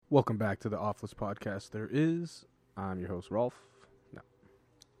Welcome back to the Offless Podcast. I'm your host, Rolf. No.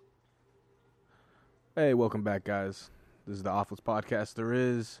 Hey, welcome back, guys. This is the Offless Podcast.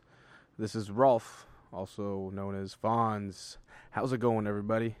 This is Rolf, also known as Fonz. How's it going,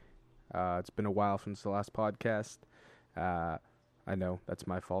 everybody? It's been a while since the last podcast. I know, that's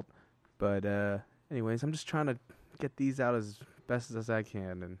my fault. But anyways, I'm just trying to get these out as best as I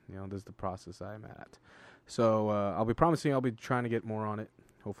can, and, this is the process I'm at. So I'll be trying to get more on it.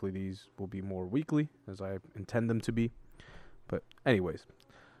 Hopefully these will be more weekly, as I intend them to be. But anyways,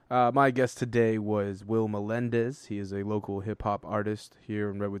 my guest today was Will Melendez. He is a local hip-hop artist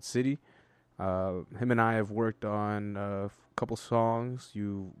here in Redwood City. Him and I have worked on a couple songs.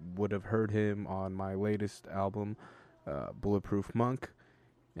 You would have heard him on my latest album, Bulletproof Monk.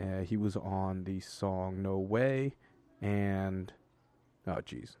 He was on the song No Way, and... oh,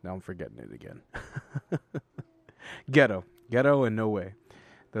 jeez, now I'm forgetting it again. Ghetto and No Way.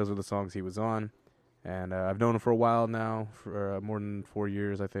 Those are the songs he was on, and I've known him for a while now, for more than 4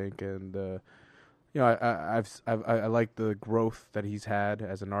 years, I think. And I like the growth that he's had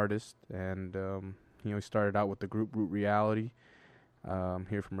as an artist, and he started out with the group Root Reality,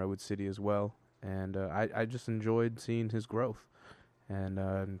 here from Redwood City as well, and I just enjoyed seeing his growth,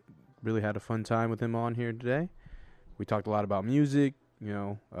 and really had a fun time with him on here today. We talked a lot about music,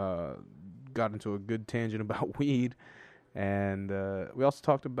 got into a good tangent about weed. And we also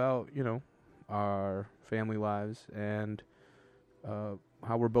talked about, our family lives and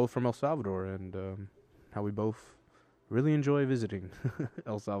how we're both from El Salvador, and how we both really enjoy visiting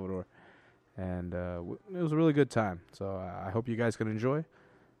El Salvador. And it was a really good time. So I hope you guys can enjoy.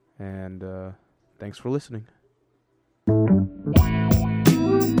 And thanks for listening.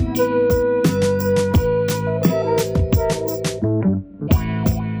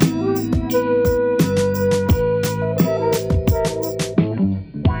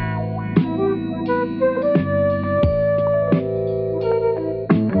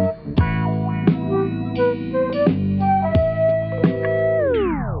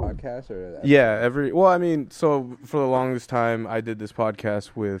 Yeah, so for the longest time, I did this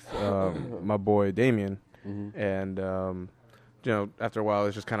podcast with my boy Damien, and after a while,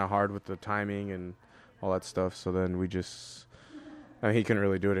 it's just kind of hard with the timing and all that stuff. So then we just, he couldn't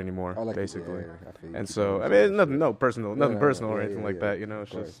really do it anymore, basically. And so, nothing personal or anything like that,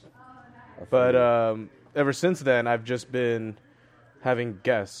 It's just. But ever since then, I've just been having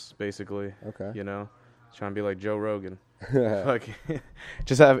guests, basically. Okay. Trying to be like Joe Rogan. Like,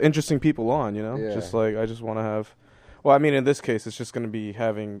 just have interesting people on, Yeah. Just like, I just want to have, in this case, it's just going to be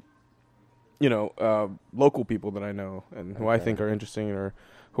having, local people that I know and who I think are interesting or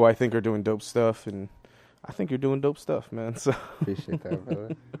who I think are doing dope stuff. And I think you're doing dope stuff, man. So appreciate that,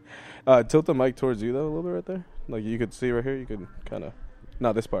 brother. Tilt the mic towards you though, a little bit right there. Like you could see right here, you could kind of,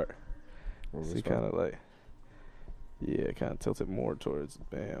 not this part. See, kind of like, yeah, kind of tilt it more towards,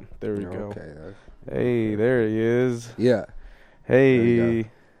 bam. There we go. Okay. Hey, there he is. Yeah.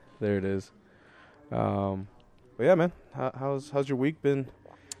 Hey, there it is. But yeah, man. How's your week been?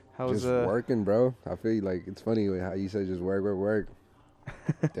 Just working, bro. I feel like it's funny how you say just work.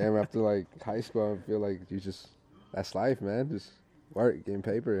 Damn, after like high school, I feel like that's life, man. Just work, getting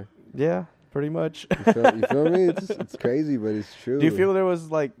paper. Yeah, pretty much. You feel me? It's crazy, but it's true. Do you feel there was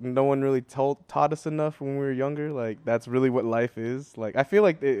like no one really taught us enough when we were younger? Like that's really what life is. Like I feel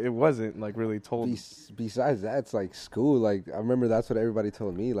like it wasn't like really told. Besides that, it's like school. Like I remember that's what everybody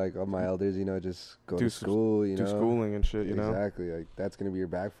told me. Like all my elders, just go to school. Do schooling and shit. Exactly. Like that's gonna be your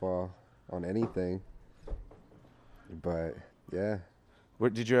backfall on anything. But yeah.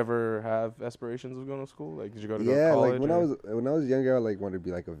 What, did you ever have aspirations of going to school? Like, did you go to college? Yeah, like when I was younger, I wanted to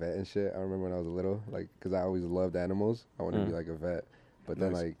be like a vet and shit. I remember when I was little, like, because I always loved animals. I wanted to be like a vet. But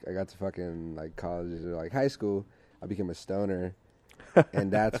then, like, I got to fucking like college or like high school, I became a stoner,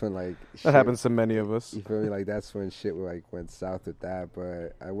 and that's when like that happens to many of us. You feel me? Like that's when shit like went south with that.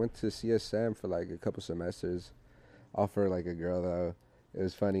 But I went to CSM for like a couple semesters, all for like a girl though. It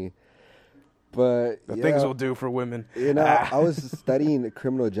was funny. But the things we'll do for women. I was studying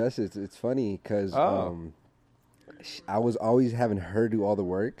criminal justice. It's funny because I was always having her do all the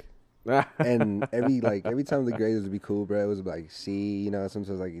work, and every time the grades would be cool, bro. It was like C, sometimes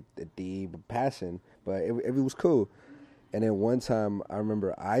like a D, but passing. But it was cool. And then one time I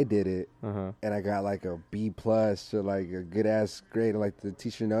remember I did it, and I got like a B plus or like a good ass grade. And like the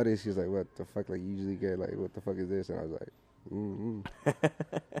teacher noticed, she was like, "What the fuck? Like you usually get like what the fuck is this?" And I was like,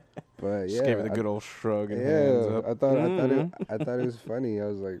 But just gave it a good old shrug and hands up. I thought it was funny. I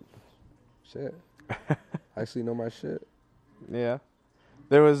was like, shit. I actually know my shit. Yeah.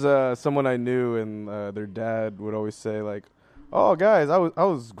 There was someone I knew, and their dad would always say, like, Oh, guys, I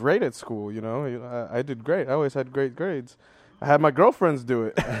was great at school. I did great. I always had great grades. I had my girlfriends do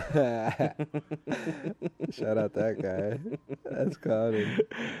it. Shout out that guy. That's clouded.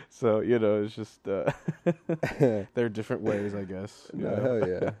 So it's just there are different ways, I guess. No, hell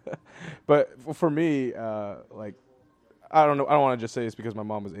yeah. But for me, like, I don't know. I don't want to just say it's because my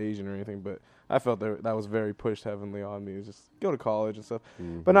mom was Asian or anything, but I felt that was very pushed heavily on me. Just go to college and stuff,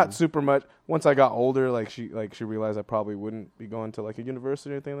 but not super much. Once I got older, she realized I probably wouldn't be going to like a university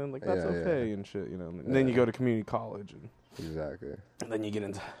or anything. Then that's okay and shit, And then you go to community college and exactly. And then you get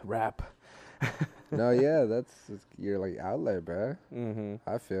into rap. No, yeah, that's your like outlet, bro. Mm-hmm.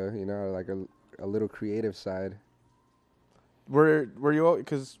 I feel like a little creative side. Were you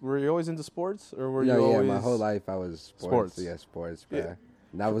always into sports, or were you always? Yeah, my whole life I was sports. Yeah, sports, bro. Yeah.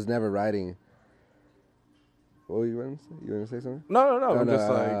 And I was never writing. What were you going to say? You want to say something? No. I'm just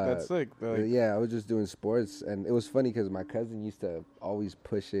that's sick. Yeah, I was just doing sports, and it was funny because my cousin used to always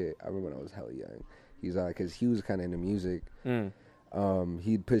push it. I remember when I was hella young. He's because he was kind of into music.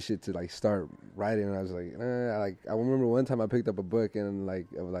 He'd push it to like start writing, and I was like, I remember one time I picked up a book and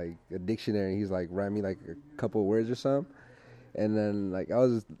of a dictionary. And he's like, write me like a couple words or something. And then I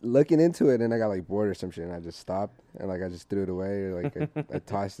was looking into it, and I got like bored or some shit, and I just stopped and I just threw it away, or I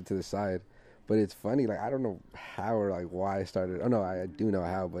tossed it to the side. But it's funny, I don't know how or why I started. Oh no, I do know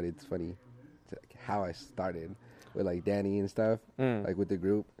how, but it's funny how I started with Danny and stuff, with the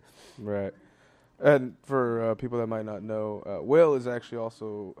group. Right. And for people that might not know, Will is actually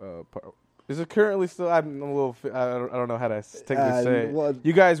also is it currently still? I'm a little. I don't know how to technically say it. Well,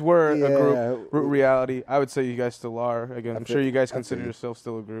 you guys were a group, Root Reality. I would say you guys still are. Again, I'm sure you guys consider yourself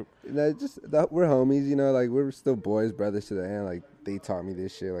still a group. No, we're homies. We're still boys, brothers to the end. They taught me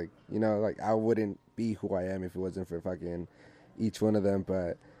this shit. I wouldn't be who I am if it wasn't for fucking each one of them.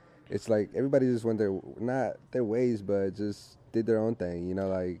 But it's everybody just went not their ways, but just did their own thing.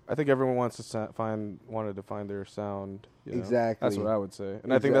 I think everyone wanted to find their sound. Exactly. That's what I would say,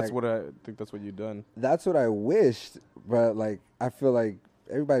 and I think that's what you've done. That's what I wished, but I feel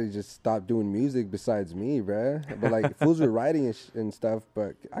everybody just stopped doing music besides me, bruh. But fools were writing and stuff.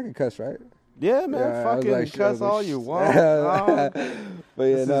 But I can cuss, right? Yeah, man. Yeah, fucking cuss all you want. But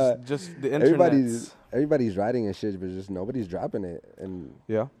yeah, just the internet. Everybody's writing and shit, but just nobody's dropping it. And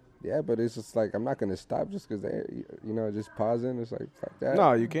yeah, but it's just I'm not gonna stop just because they're just pausing. It's fuck that.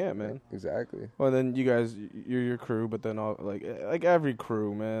 No, you can't, man. Exactly. Well, then you guys, you're your crew, but then all every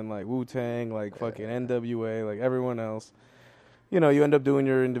crew, man, Wu-Tang, fucking NWA, everyone else. You end up doing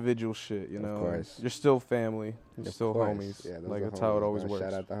your individual shit. Of course. You're still family. You're still homies. Yeah, that's how it always works.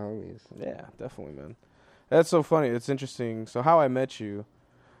 Shout out the homies. Yeah, definitely, man. That's so funny. It's interesting. So how I met you,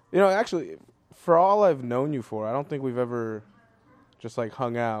 actually, for all I've known you for, I don't think we've ever just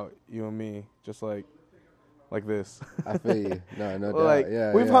hung out, you and me, just like this. I feel you. No doubt.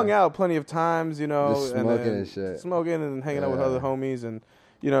 Yeah, we've hung out plenty of times, just smoking and shit, smoking and hanging out with other homies, and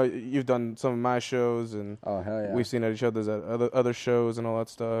you've done some of my shows, and oh hell yeah, we've seen at each other's at other shows and all that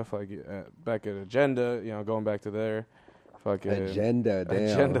stuff, back at Agenda, going back to there, fucking Agenda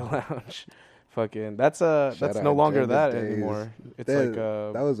Lounge. Fucking that's no longer that days. Anymore. It's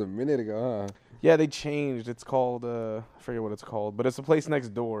that was a minute ago, huh? Yeah, they changed. It's called I forget what it's called, but it's a place next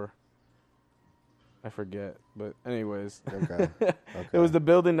door. I forget, but anyways. Okay. It was the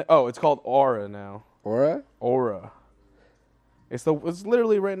building. It's called Aura now. Aura. It's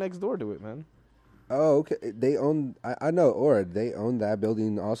literally right next door to it, man. Oh, okay. They own. I know Aura. They own that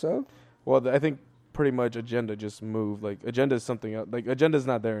building also. Well, I think pretty much Agenda just moved. Agenda is something else. Agenda's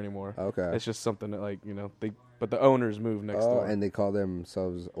not there anymore. Okay. It's just something that but the owners moved next door. And they call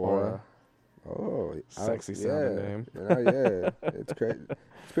themselves Aura. Oh, sexy sounding name. Yeah, it's crazy.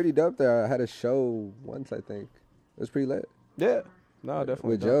 It's pretty dope there. I had a show once, I think. It was pretty lit. Yeah. No,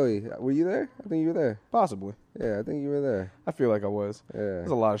 definitely. With Joey. Were you there? I think you were there. Possibly. Yeah, I think you were there. I feel like I was. Yeah. There's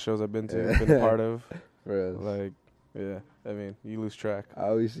a lot of shows I've been to, been part of. Real. Yeah. I mean, you lose track. I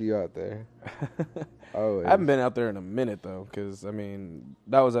always see you out there. Always. I haven't been out there in a minute, though, because,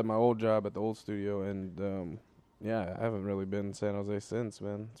 that was at my old job at the old studio, and, yeah, I haven't really been in San Jose since,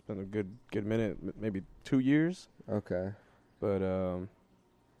 man. It's been a good minute, maybe 2 years. Okay. But, no,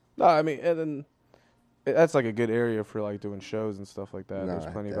 and then that's a good area for doing shows and stuff like that. There's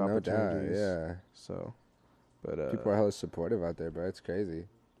plenty of opportunities. Doubt, yeah. So, but people are hella supportive out there, bro. It's crazy.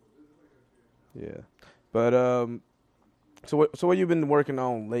 Yeah, but so what you've been working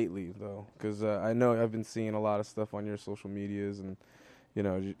on lately though? Because I know I've been seeing a lot of stuff on your social medias and.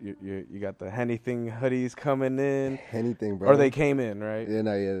 You got the Anything hoodies coming in. Anything, bro. Or they came in, right? Yeah,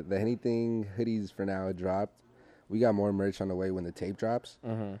 the Anything hoodies for now dropped. We got more merch on the way when the tape drops.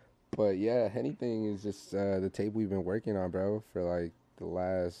 Mm-hmm. But yeah, anything is just the tape we've been working on, bro, for like the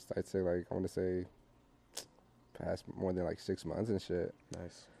last, I'd say like, I want to say past more than like 6 months and shit.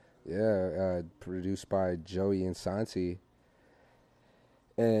 Nice. Yeah, produced by Joey and Santi.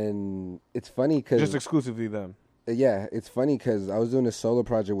 And it's funny because... Just exclusively them. Yeah, it's funny because I was doing a solo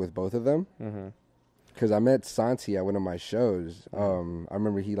project with both of them. Because I met Santi at one of my shows. I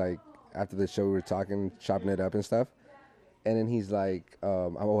remember he like, after the show we were talking, chopping it up and stuff. And then he's like, I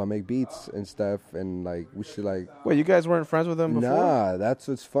make beats and stuff, and like we should like... Wait, you guys weren't friends with him before? Nah, that's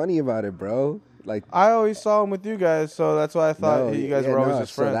what's funny about it, bro. Like, I always saw him with you guys, so that's why I thought you guys were always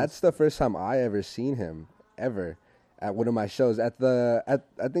just friends. So that's the first time I ever seen him, ever, at one of my shows. I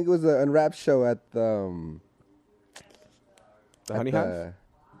think it was the Unwrapped show at the... the Honey Hive?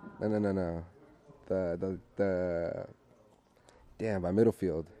 No. Damn, by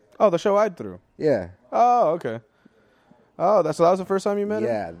Middlefield. Oh, the show I threw. Yeah. Oh, okay. Oh, that was the first time you met him?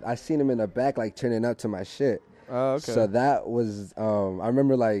 Yeah, I seen him in the back, like, turning up to my shit. Oh, okay. So that was, I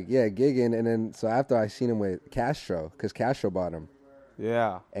remember, like, gigging, and then, so after I seen him with Castro, because Castro bought him.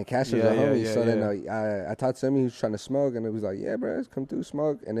 Yeah. And Castro's a homie, so then I talked to him, he was trying to smoke, and it was like, yeah, bro, come through,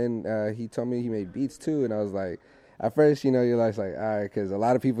 smoke. And then he told me he made beats, too, and I was like... At first, you're like, all right, because a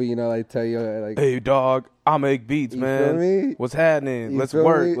lot of people, like, tell you, like... Hey, dog, I make beats, man. You feel me? What's happening? Let's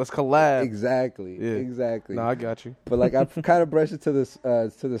work. Me? Let's collab. Exactly. Yeah. Exactly. No, I got you. But, like, I kind of brushed it to the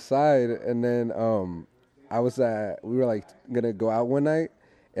side, and then we were, like, going to go out one night,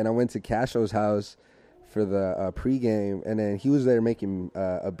 and I went to Castro's house for the pregame, and then he was there making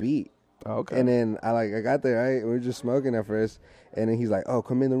a beat. Oh, okay. And then I got there, right? We were just smoking at first, and then he's like, oh,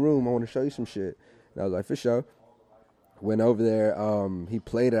 come in the room. I want to show you some shit. And I was like, for sure. Went over there, he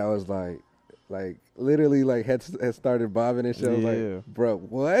played it. I was like literally like had started bobbing and shit. I was like, bro,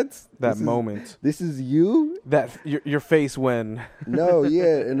 what? That moment. This is you? That your face when No,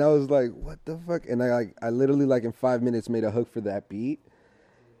 yeah. And I was like, what the fuck? And I literally like in 5 minutes made a hook for that beat.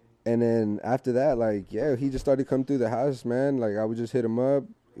 And then after that, like, yeah, he just started coming through the house, man. Like I would just hit him up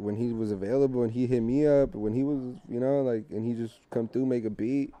when he was available, and he hit me up when he was, like, and he just come through, make a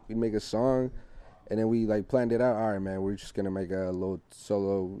beat, we'd make a song. And then we, like, planned it out. All right, man, we're just going to make a little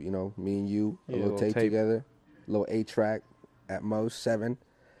solo, me and you, a little tape together, a little 8-track at most, 7.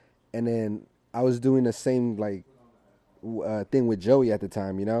 And then I was doing the same, like, thing with Joey at the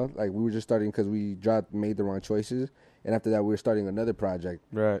time, Like, we were just starting because we made the wrong choices. And after that, we were starting another project.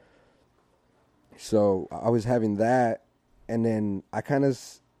 Right. So I was having that. And then I kind of,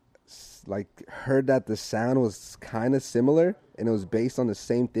 like, heard that the sound was kind of similar. And it was based on the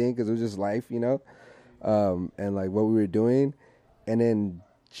same thing because it was just life, and like what we were doing. And then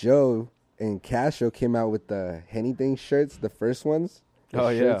Joe and Castro came out with the anything shirts, the first ones.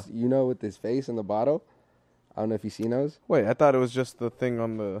 Shirts, with his face in the bottle. I don't know if you've seen those. Wait, I thought it was just the thing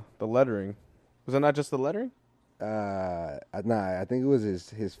on the lettering. Was it not just the lettering? Nah, I think it was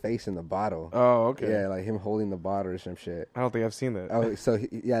his face in the bottle. Oh, okay. Yeah, like him holding the bottle or some shit. I don't think I've seen that. Oh, so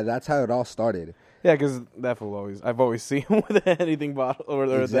yeah, that's how it all started. Yeah, because that fool I've always seen him with a anything bottle or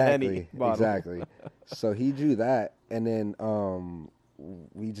the Henny bottle. Exactly. So he drew that, and then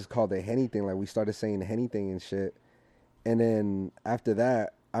we just called it Henny thing. Like we started saying Henny thing and shit. And then after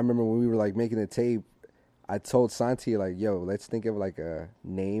that, I remember when we were like making the tape, I told Santi like, "Yo, let's think of like a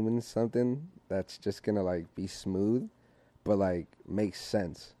name and something that's just gonna like be smooth, but like make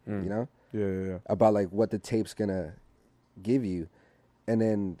sense, Yeah. About like what the tape's gonna give you." And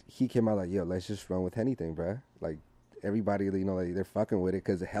then he came out like, yo, let's just run with anything, bro. Like, everybody, like, they're fucking with it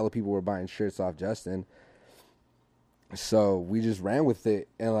because hella people were buying shirts off Justin. So we just ran with it.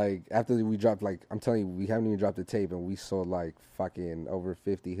 And, like, after we dropped, like, I'm telling you, we haven't even dropped the tape, and we sold, like, fucking over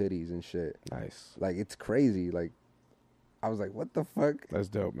 50 hoodies and shit. Nice. Like, it's crazy. Like, I was like, what the fuck? That's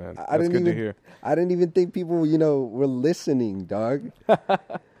dope, man. That's good to hear. I didn't even think people, were listening, dog.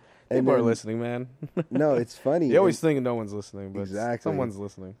 People are listening, man. No, it's funny. You always think no one's listening, but exactly. Someone's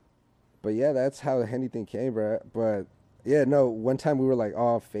listening. But yeah, that's how anything came, bro. But yeah, no, one time we were like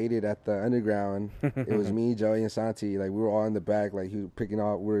all faded at the underground. It was me, Joey, and Santi. Like we were all in the back. Like we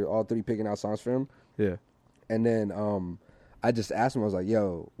were all three picking out songs for him. Yeah. And then I just asked him. I was like,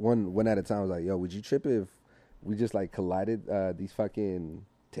 yo, one at a time. I was like, yo, would you trip if we just like collided these fucking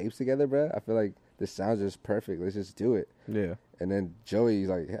tapes together, bro? I feel like this sounds just perfect. Let's just do it. Yeah. And then Joey's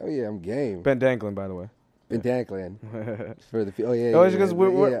like, hell yeah, I'm game. Ben Danklin, by the way. Ben Danklin. For the because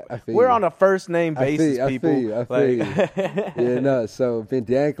we're on a first name basis, people. I feel you. Yeah, no. So Ben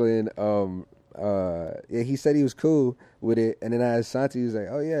Danklin, he said he was cool with it, and then I asked Santi, he was like,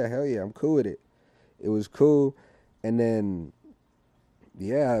 oh yeah, hell yeah, I'm cool with it. It was cool, and then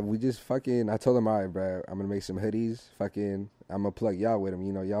we just fucking. I told him, all right, bro, I'm gonna make some hoodies. Fucking, I'm gonna plug y'all with them.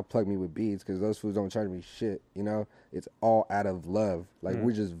 You know, y'all plug me with beats because those fools don't charge me shit. You know, it's all out of love. Like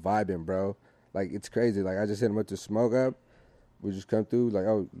we're just vibing, bro. Like it's crazy. Like I just hit him up to smoke up. We just come through. Like,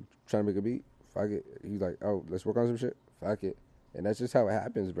 oh, trying to make a beat? Fuck it. He's like, oh, let's work on some shit. Fuck it. And that's just how it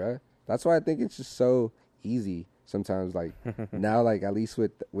happens, bro. That's why I think it's just so easy sometimes. Like now, like at least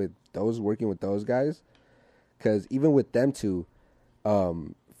with those working with those guys, because even with them two,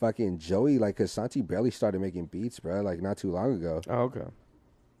 fucking Joey, like, cause Santi barely started making beats, bro. Like not too long ago. Oh, okay.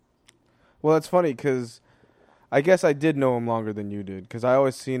 Well, it's funny because I guess I did know him longer than you did because I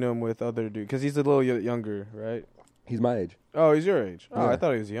always seen him with other dudes because he's a little younger, right? He's my age. Oh, he's your age. Oh, Yeah. I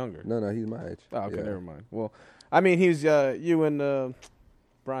thought he was younger. No, he's my age. Oh, okay, Yeah. never mind. Well, I mean, he's you and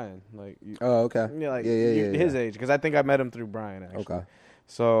Brian, like. Oh, okay. Yeah, like yeah. his age because I think I met him through Brian actually. Okay.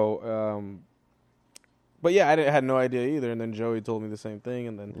 So, but yeah, I had no idea either. And then Joey told me the same thing,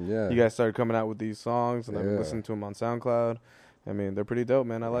 and then you guys started coming out with these songs, and I've been listening to them on SoundCloud. I mean, they're pretty dope,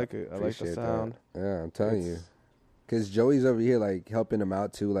 man. I like it. I like the sound. That. Yeah, I'm telling you. Because Joey's over here, like, helping him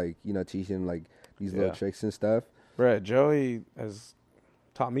out, too, like, you know, teaching him, like, these little tricks and stuff. Right, Joey has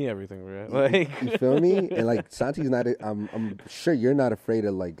taught me everything, right? Like, you feel me? And, like, Santi's not, I'm sure you're not afraid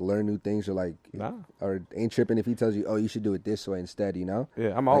to, like, learn new things or, like, or ain't tripping if he tells you, oh, you should do it this way instead, you know?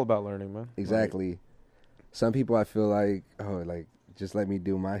 Yeah, I'm all about learning, man. Exactly. Like, some people I feel like, oh, like, just let me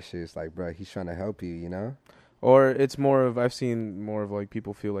do my shit. It's like, bro, he's trying to help you, you know? Or it's more of, I've seen more of, like,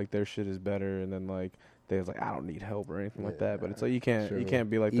 people feel like their shit is better, and then, like, they're like, I don't need help or anything like that. But it's like, you can't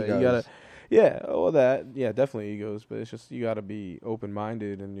be like egos. that. You gotta, definitely egos. But it's just, you gotta be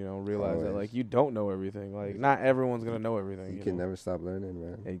open-minded and, you know, realize that, like, you don't know everything. Like, not everyone's gonna know everything. You can never stop learning,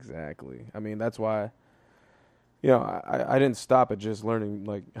 man. Exactly. I mean, that's why, you know, I didn't stop at just learning,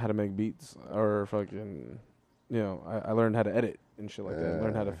 like, how to make beats or fucking, you know, I learned how to edit and shit like that. I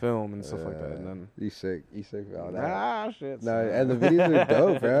learned how to film and stuff like that. And then you sick for all that. Ah, shit. No, and the videos are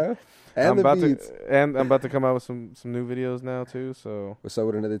dope, bro. And I'm the about beats. I'm about to come out with some new videos now too. So what's up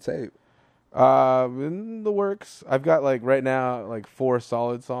with another tape? In the works. I've got like right now like 4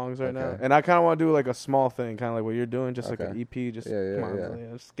 solid songs right now, and I kind of want to do like a small thing, kind of like what you're doing, just like an EP. Just come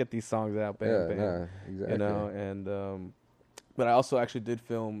on, just get these songs out, bam. Exactly. You know, and but I also actually did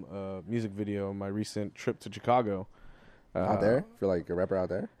film a music video on my recent trip to Chicago. Out there for like a rapper out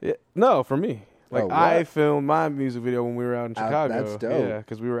there? Yeah, no, for me. Like I filmed my music video when we were out in Chicago. That's dope. Yeah,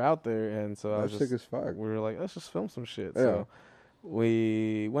 because we were out there, and so I was sick as fuck. We were like, let's just film some shit. Yeah. So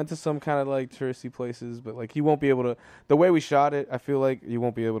we went to some kind of like touristy places, but like you won't be able to. The way we shot it, I feel like you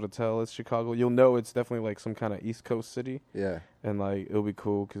won't be able to tell it's Chicago. You'll know it's definitely like some kind of East Coast city. Yeah, and like it'll be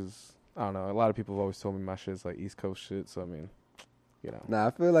cool because I don't know. A lot of people have always told me my shit's like East Coast shit. So I mean, you know. Nah,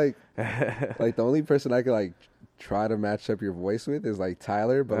 I feel like like the only person I could like try to match up your voice with is like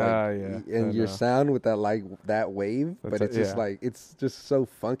Tyler, but like and your sound with that like that wave, but it's just like it's just so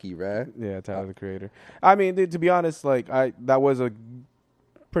funky, right? Yeah, Tyler the Creator. I mean, to be honest, like that was a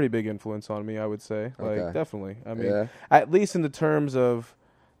pretty big influence on me, I would say. Like definitely. I mean, at least in the terms of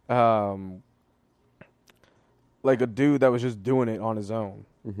like a dude that was just doing it on his own.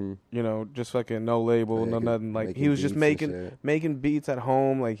 Mm-hmm. You know, just fucking no label, no nothing. Like he was just making beats at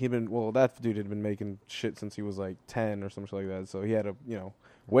home. Like that dude had been making shit since he was like 10 or something like that. So he had a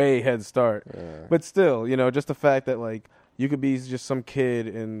way head start. But still, just the fact that like you could be just some kid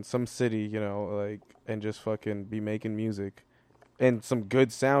in some city, like and just fucking be making music and some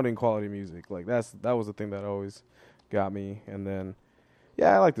good sounding quality music. Like that was the thing that always got me. And then.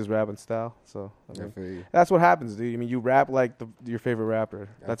 Yeah, I like this rapping style. So I mean, that's what happens, dude. I mean, you rap like your favorite rapper.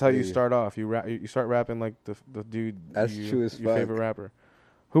 That's how you start off. You start rapping like the dude. That's true as fuck. Your favorite rapper.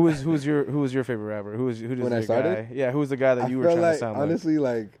 Who was your favorite rapper? Who when I started? Guy? Yeah, who was the guy that you were trying to sound honestly,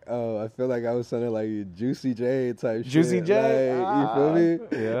 like? I feel like I was sounding like Juicy J type Juicy shit. J? Like, you feel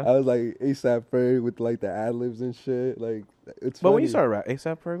me? Yeah. I was like ASAP Ferg with like the ad libs and shit. Like it's. But funny. when you started rap,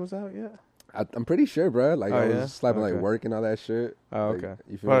 ASAP Ferg was out, yeah. I'm pretty sure, bro. Like I was slapping like work and all that shit. Oh, like, okay.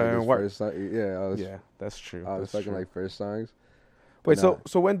 You feel like first song? Yeah, that's true. I was fucking like first songs. Wait, so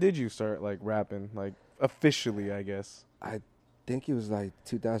when did you start like rapping, like officially? I guess. I think it was like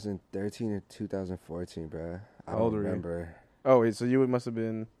 2013 or 2014, bro. I don't remember. Oh wait, so you must have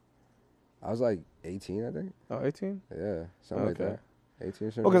been. I was like 18, I think. Oh, 18? Yeah, something like that. 18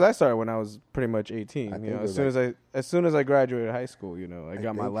 or something. Well, because I started when I was pretty much 18. As soon as I graduated high school, I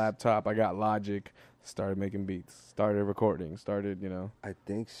got my laptop, I got Logic, started making beats, started recording, I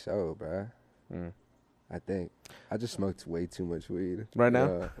think so, bro. I think I just smoked way too much weed. Right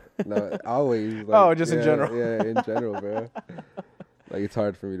now? No, always. Like, just in general. Yeah, in general, bro. Like it's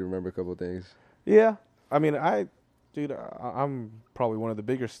hard for me to remember a couple things. Yeah, I mean, I'm probably one of the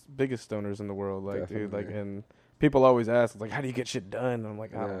biggest stoners in the world. Like, definitely. Dude, like, and people always ask, like, how do you get shit done? And I'm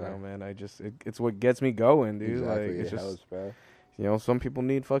like, I don't know, man. It's what gets me going, dude. Exactly. Like, it's just, helps, bro. you know, some people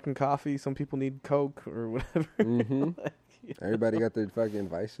need fucking coffee, some people need Coke or whatever. Mm-hmm. Like, Everybody got their fucking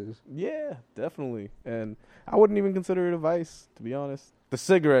vices. Yeah, definitely. And I wouldn't even consider it a vice, to be honest. The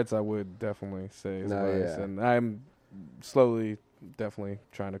cigarettes, I would definitely say is a vice, and I'm slowly, definitely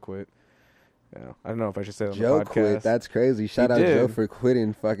trying to quit. You know, I don't know if I should say it on Joe the podcast. quit. That's crazy. Shout out Joe for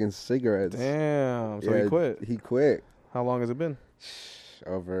quitting fucking cigarettes. Damn. So he quit. He quit. How long has it been?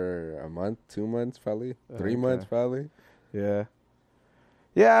 Over a month, 2 months, probably 3 months, probably. Yeah.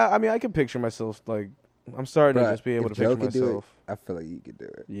 Yeah. I mean, I can picture myself like I'm starting to just be able to picture myself. I feel like you could do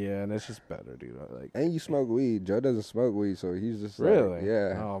it. Yeah, and it's just better, dude. Like, and you smoke weed. Joe doesn't smoke weed, so he's just really, like,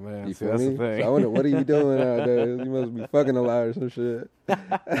 yeah. Oh man, you see, feel that's me? the thing. So I wonder, what are you doing out there? You must be fucking a lot or some shit.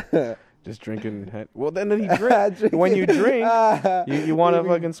 Just drinking. Well, then he drink. When you drink, you want to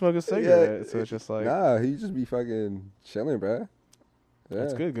fucking smoke a cigarette. Yeah, so it's just like, nah, he just be fucking chilling, bro. Yeah.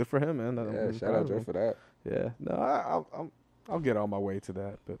 That's good. Good for him, man. Yeah, shout out Joe for that. Yeah, no, I'll get on my way to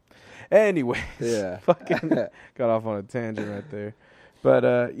that. But anyways, yeah, fucking got off on a tangent right there.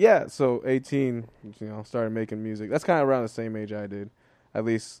 But yeah, so 18, you know, started making music. That's kind of around the same age I did. At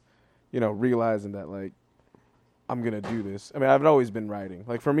least, you know, realizing that like I'm gonna do this. I mean, I've always been writing.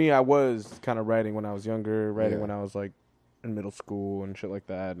 Like for me, I was kind of writing when I was younger, writing when I was like in middle school and shit like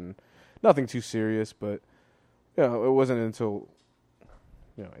that, and nothing too serious. But you know, it wasn't until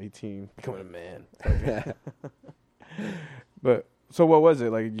 18 becoming a man. But so what was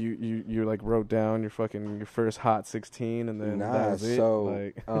it like? You like wrote down your first hot 16, and then that was it? So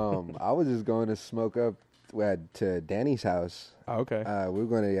like I was just going to smoke up to Danny's house. Oh, okay. We were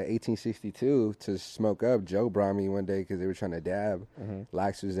going to 1862 to smoke up. Joe brought me one day because they were trying to dab. Mm-hmm.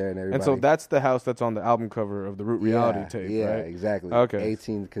 Lax was there and everybody. And so that's the house that's on the album cover of the Root Reality tape, right? Yeah, exactly. Okay.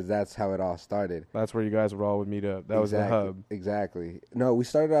 18 because that's how it all started. That's where you guys would all would meet up. That was the hub. Exactly. No, we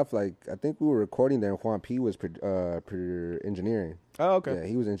started off like, I think we were recording there and Juan P was engineering. Oh, okay. Yeah,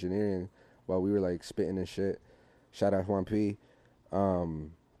 he was engineering while we were like spitting and shit. Shout out Juan P.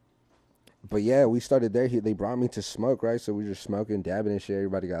 But yeah, we started there. They brought me to smoke, right? So we were just smoking, dabbing and shit.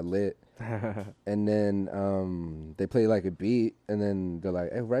 Everybody got lit. And then they played like a beat, and then they're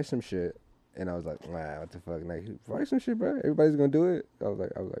like, "Hey, write some shit." And I was like, "Wow, what the fuck? Like, write some shit, bro. Everybody's gonna do it." I was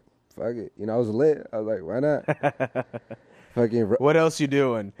like, "Fuck it." You know, I was lit. I was like, "Why not?" Fucking. What else you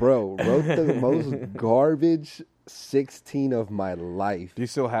doing, bro? Wrote the most garbage 16 of my life. Do you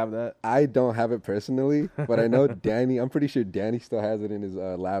still have that? I don't have it personally, but I know Danny. I'm pretty sure Danny still has it in his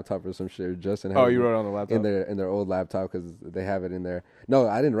laptop or some shit. Justin. Oh, you wrote it on the laptop in their old laptop because they have it in there. No,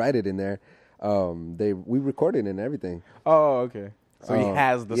 I didn't write it in there. We recorded it and everything. Oh, okay. So he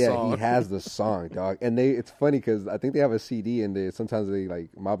has the song. Yeah, he has the song, dog. And it's funny because I think they have a CD and sometimes they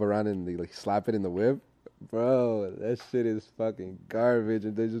like mob around and they like slap it in the whip. Bro, that shit is fucking garbage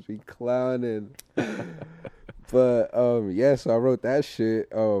and they just be clowning. But yeah, so I wrote that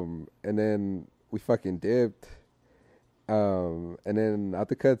shit. And then we fucking dipped. And then out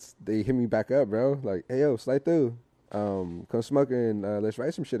the cuts, they hit me back up, bro. Like, hey yo, slide through. Come smoking. Let's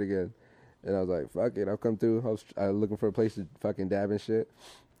write some shit again. And I was like, fuck it, I'll come through. I was looking for a place to fucking dab and shit.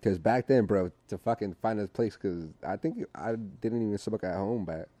 Because back then, bro, to fucking find a place, because I think I didn't even smoke at home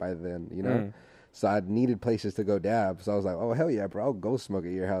by then, you know? Mm. So I needed places to go dab. So I was like, oh, hell yeah, bro, I'll go smoke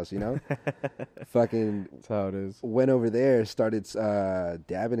at your house, you know? Fucking. That's how it is. Went over there, started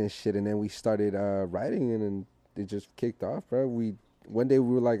dabbing and shit, and then we started writing, and then it just kicked off, bro. One day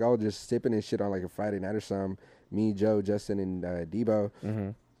we were like all just sipping and shit on like a Friday night or something. Me, Joe, Justin, and Debo. Mm-hmm.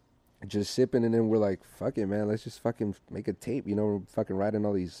 Just sipping, and then we're like, fuck it, man, let's just fucking make a tape, you know? We're fucking writing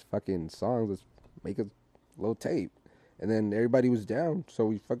all these fucking songs. Let's make a little tape. And then everybody was down, so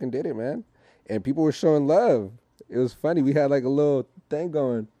we fucking did it, man. And people were showing love. It was funny. We had like a little thing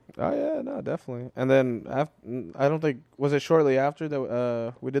going. Oh, yeah, no, definitely. And then, I don't think, was it shortly after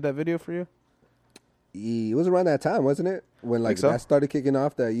that we did that video for you? It was around that time, wasn't it? When like that started kicking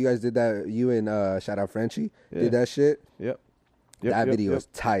off, that you guys did that, you and shout out Frenchie, did that shit. Yep. That video was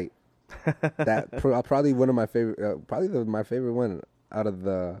tight. That probably one of my favorite, my favorite one out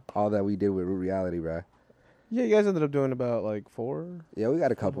of all that we did with Root Reality, bro. Yeah, you guys ended up doing about like 4. Yeah, we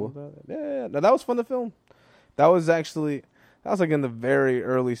got a couple. Yeah. No, that was fun to film. That was like in the very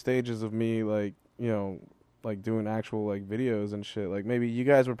early stages of me, like, you know, like doing actual like videos and shit. Like maybe you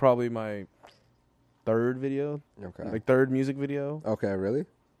guys were probably my 3rd video. Okay. Like 3rd music video. Okay, really?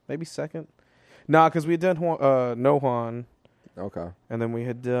 Maybe 2nd. Nah, because we had done No Juan. Okay. And then we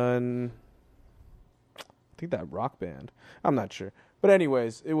had done, I think, that Rock Band. I'm not sure. But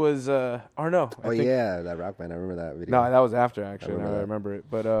anyways, it was or no. Yeah, that rock band. I remember that video. No, that was after actually. Now I remember it.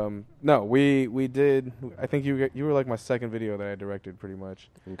 But no, we did. I think you were like my second video that I directed pretty much.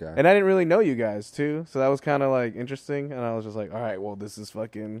 Okay. And I didn't really know you guys too, so that was kind of like interesting. And I was just like, all right, well, this is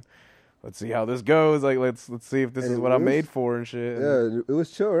fucking. Let's see how this goes. Like, let's see if this is what I'm made for and shit. Yeah, it was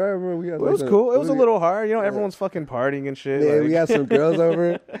chill, right? I remember we had. It was cool. It was a little hard, you know. Everyone's fucking partying and shit. Yeah, like. we had some girls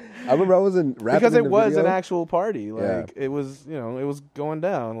over. I remember I wasn't rapping because it was video. an actual party. Like it was, you know, it was going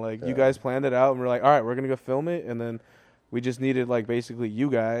down. Like you guys planned it out, and we're like, all right, we're gonna go film it, and then we just needed like basically you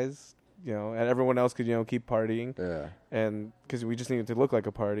guys, you know, and everyone else could keep partying. Yeah. And because we just needed to look like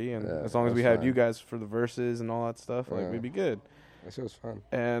a party, and as long as we had you guys for the verses and all that stuff, like we'd be good. That shit was fun.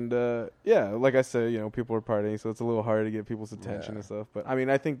 And like I said, you know, people were partying, so it's a little hard to get people's attention and stuff. But I mean,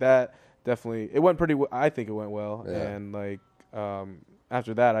 I think that definitely it went pretty. I think it went well, and like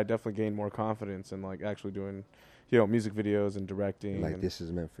after that, I definitely gained more confidence in like actually doing, you know, music videos and directing. Like this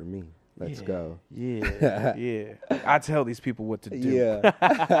is meant for me. Let's go. Yeah, yeah. I tell these people what to do.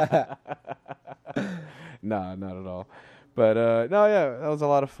 Yeah. Nah, not at all. But no, yeah, that was a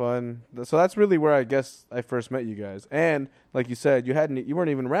lot of fun. So that's really where I guess I first met you guys. And like you said, you weren't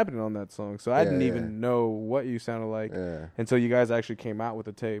even rapping on that song, so I didn't even know what you sounded like until you guys actually came out with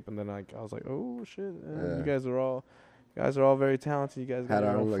the tape. And then I was like, oh shit, you guys are all very talented. You guys got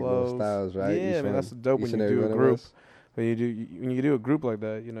our own like flows. little styles, right? Yeah, man, that's dope when you do a group. When you do a group like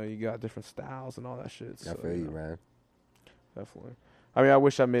that, you know, you got different styles and all that shit. I feel you, man. Definitely. I mean, I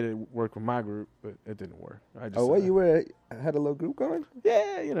wish I made it work with my group, but it didn't work. You had a little group going?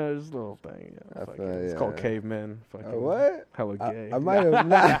 Yeah, you know, just a little thing. You know, it's called Cavemen. What? Hella gay. I might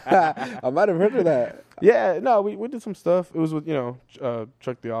have I might have heard of that. Yeah, no, we did some stuff. It was with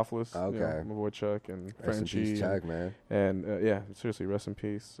Chuck Theophilus. Okay, you know, my boy Chuck and Frenchie. Chuck, man. And seriously, rest in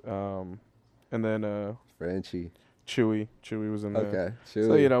peace. And then Frenchie. Chewy was in there. Okay, Chewy.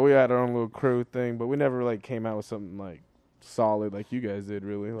 So you know, we had our own little crew thing, but we never like came out with something like solid like you guys did,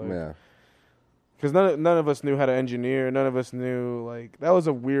 really. Like, yeah. Because none of us knew how to engineer. None of us knew, like, that was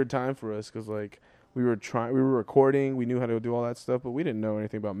a weird time for us because, like, we were recording. We knew how to do all that stuff, but we didn't know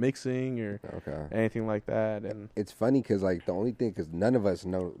anything about mixing or anything like that. And it's funny because, like, the only thing, because none of us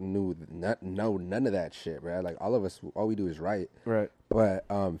know none of that shit, right? Like, all we do is write. Right. But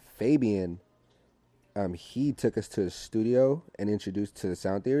Fabian, he took us to his studio and introduced to the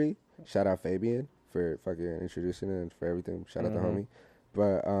sound theory. Shout out Fabian for fucking introducing it and for everything. Shout out the homie.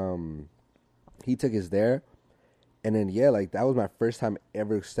 But he took us there, and then like that was my first time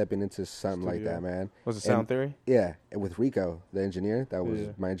ever stepping into something like that, man. Was it sound theory? Yeah, and with Rico, the engineer. That was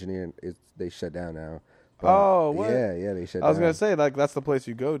my engineer. They shut down now. But what? Yeah, they shut down. I was gonna say, like, that's the place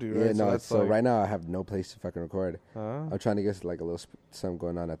you go to, right? Yeah, no. So like, right now I have no place to fucking record. I'm trying to get like a little something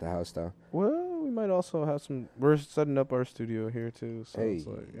going on at the house though. Well, we might also have some. We're setting up our studio here too. So hey, it's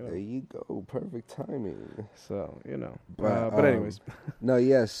like, there you go, perfect timing. So but anyways, no,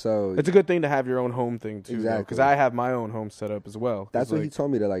 yes. So it's a good thing to have your own home thing too, exactly. Because I have my own home set up as well. That's what he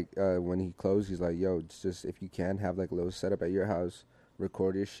told me to like when he closed. He's like, "Yo, it's just if you can have like a little setup at your house,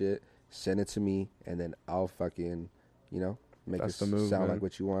 record your shit, send it to me, and then I'll fucking, make it sound like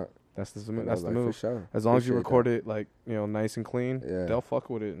what you want." That's the move. For sure. As long as you record it like nice and clean, they'll fuck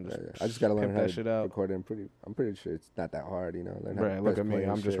with it and just I just gotta learn how to record it. I'm pretty sure it's not that hard, Learn how to look at me.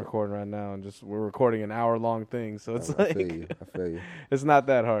 I'm just recording right now, and we're recording an hour-long thing, so it's like I feel you. It's not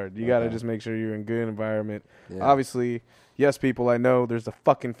that hard. You gotta just make sure you're in good environment. Yeah. Obviously, yes, people. I know there's a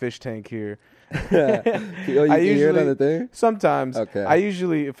fucking fish tank here. You usually hear it on the thing? Sometimes. Okay. I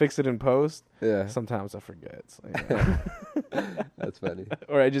usually fix it in post. Yeah. Sometimes I forget. So, That's funny.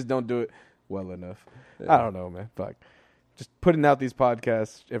 Or I just don't do it well enough. Yeah. I don't know, man. Fuck. Just putting out these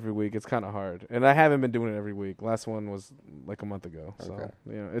podcasts every week, it's kind of hard. And I haven't been doing it every week. Last one was like a month ago. So,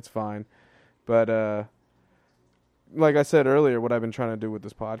 it's fine. But like I said earlier, what I've been trying to do with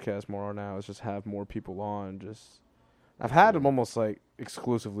this podcast more now is just have more people on. I've had them almost like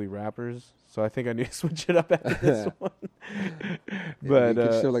exclusively rappers, so I think I need to switch it up after this one. But you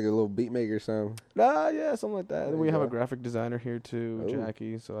could show like a little beat maker or something. Yeah, something like that. We have a graphic designer here too,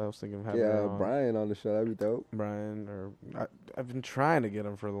 Jackie. So I was thinking of having her on. Brian on the show. That'd be dope. Brian, I've been trying to get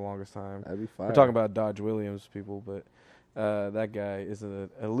him for the longest time. That'd be fine. We're talking about Dodge Williams people, but that guy is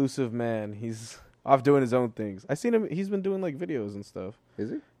an elusive man. He's off doing his own things. I seen him. He's been doing like videos and stuff. Is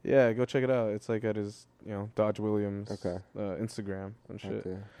he? Yeah, go check it out. It's like at his, Dodge Williams Instagram and shit.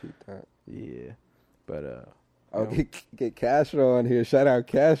 Okay, keep that. Yeah, but get Castro on here. Shout out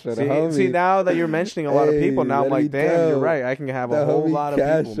Castro, the homie. See, now that you're mentioning a lot of people, now I'm like, damn, you're right. I can have a whole lot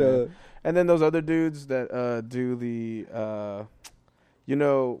of people, man. And then those other dudes that do the,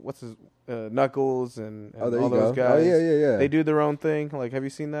 Knuckles and there all you those go. guys. Oh yeah. They do their own thing. Like, have you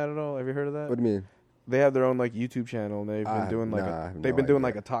seen that at all? Have you heard of that? What do you mean? They have their own like YouTube channel, and they've been doing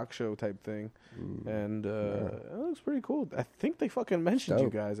like a talk show type thing, and it looks pretty cool. I think they fucking mentioned you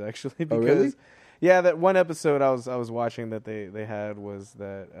guys actually because really? Yeah, that one episode I was watching that they had was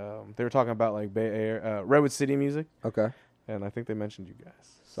that they were talking about like Bay Area, Redwood City music. Okay. And I think they mentioned you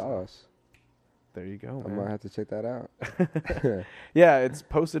guys. Sauce. There you go, I man. might have to check that out. Yeah, it's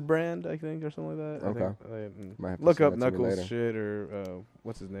Posted Brand, I think, or something like that. Okay. Might have to look up Knuckles shit or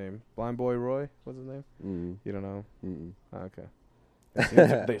what's his name? Blind Boy Roy? What's his name? Mm. You don't know? Mm-mm. Okay.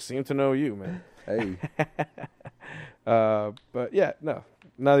 They seem to know you, man. Hey. But yeah, no.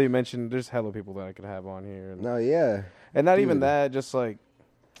 Now that you mentioned, there's hella people that I could have on here. No, yeah. And not even that, just like,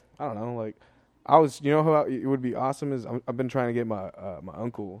 I don't know, like, you know how it would be awesome is I've been trying to get my my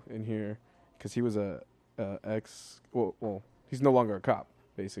uncle in here because he was a well, he's no longer a cop,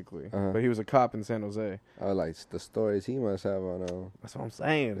 basically. But he was a cop in San Jose. Oh, like the stories he must have on them. That's what I'm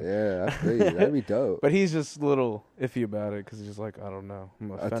saying. Yeah, that's great. That'd be dope. But he's just a little iffy about it because he's just like, I don't know.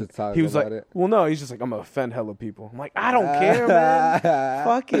 I'm offend. He was like, well, no, he's just like, I'm going to offend hella people. I'm like, I don't care, man.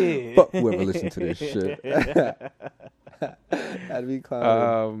 Fuck it. Fuck whoever listens to this shit. That'd be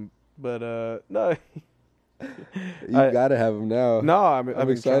clown. But, no. You gotta have him now. No, I'm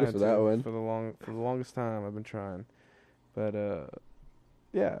excited for that one. For the longest time, I've been trying. But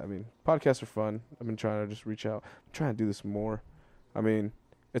yeah, I mean, podcasts are fun. I've been trying to just reach out. I'm trying to do this more. I mean,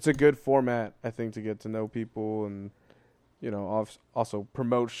 it's a good format, I think, to get to know people and, you know, also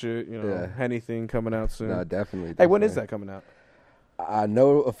promote shit. You know, anything coming out soon. No, definitely. Hey, when is that coming out?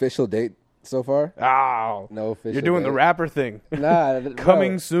 No official date so far. Oh, no official. You're doing date. the rapper thing. Nah,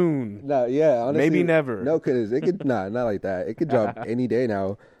 coming soon. No, yeah, honestly, maybe never. No, because it could not like that. It could drop any day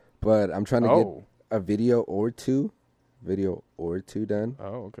now. But I'm trying to get a video or two done.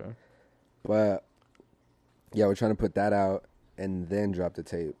 Oh, okay. But yeah, we're trying to put that out and then drop the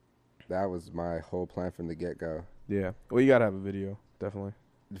tape. That was my whole plan from the get go. Yeah. Well, you gotta have a video, definitely.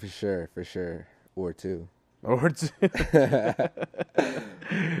 For sure. Or two.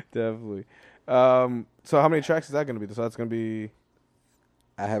 Definitely. So how many tracks is that going to be? So that's going to be...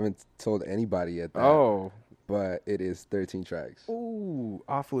 I haven't told anybody yet that. Oh. But it is 13 tracks. Ooh,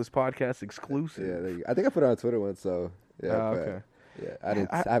 Awfulest Podcast exclusive. Yeah, there you go. I think I put it on Twitter once, so yeah. Okay. Yeah,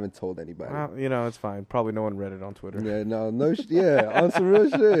 I haven't told anybody. You know, it's fine. Probably no one read it on Twitter. Yeah, on some real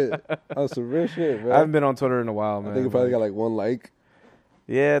shit. On some real shit, man. I haven't been on Twitter in a while, man. I think it probably got like one like.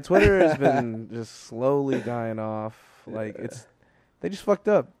 Yeah, Twitter has been just slowly dying off. Like they just fucked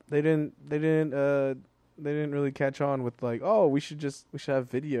up. They didn't really catch on with like, oh, we should have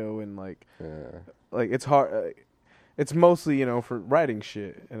video and like it's hard. It's mostly, you know, for writing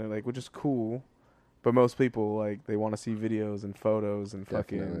shit and like, which is cool, but most people like they want to see videos and photos and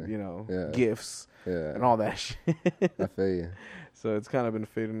fucking you know GIFs and all that shit. I feel you. So it's kind of been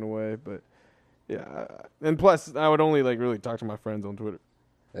fading away, but yeah. And plus, I would only like really talk to my friends on Twitter.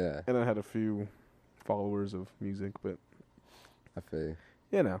 Yeah. And I had a few followers of music, but I feel you.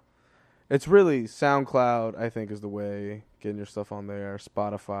 You know, it's really SoundCloud, I think, is the way, getting your stuff on there.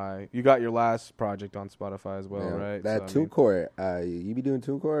 Spotify. You got your last project on Spotify as well, right? That TuneCore, you be doing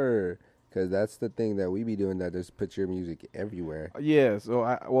TuneCore? Because that's the thing that we be doing, that just put your music everywhere. Yeah, so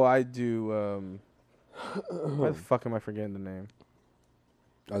I do, why the fuck am I forgetting the name?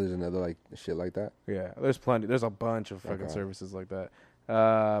 Oh, there's another like shit like that? Yeah, there's plenty. There's a bunch of fucking services like that.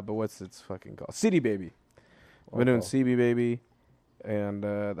 But what's its fucking called? CD Baby. I've been doing CB Baby, and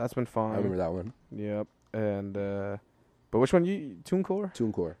that's been fun. I remember that one. Yep. And but which one? TuneCore?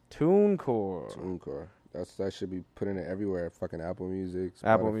 TuneCore. That should be putting it everywhere. Fucking Apple Music,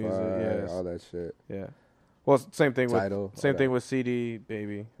 Spotify, all that shit. Yeah. Well, same thing Tidal, with CD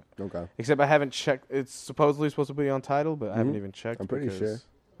Baby. Okay. Except I haven't checked. It's supposedly supposed to be on Tidal, but I haven't even checked. I'm pretty sure.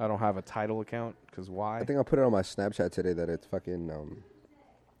 I don't have a Tidal account. Because why? I think I put it on my Snapchat today that it's fucking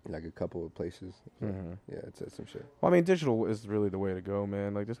like a couple of places. So, yeah, it says some shit. Well, I mean, digital is really the way to go,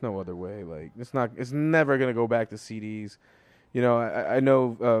 man. Like, there's no other way. Like, it's never gonna go back to CDs. You know, I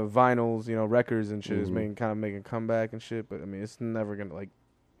know vinyls, you know, records and shit is making a comeback and shit, but I mean, it's never gonna like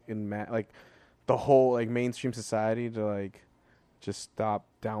the whole like mainstream society to like just stop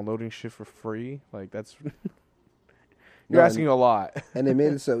downloading shit for free. Like that's you're asking a lot. And they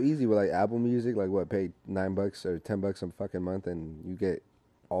made it so easy with like Apple Music, like what, pay $9 or $10 a fucking month, and you get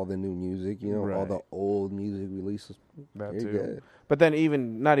all the new music, you know, all the old music releases. That too. Good. But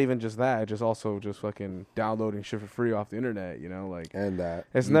then not even just that, just also just fucking downloading shit for free off the internet, you know, like. And that.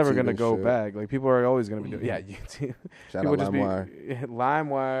 It's YouTube never gonna go back. Like people are always gonna be doing. Yeah, YouTube. Shout out LimeWire.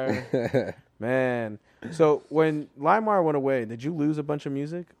 LimeWire. Man. So when LimeWire went away, did you lose a bunch of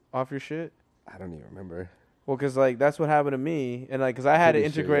music, off your shit? I don't even remember. Well, because, like, that's what happened to me. And, like, because I had it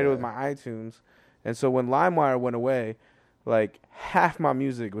integrated with my iTunes. And so when LimeWire went away, like, half my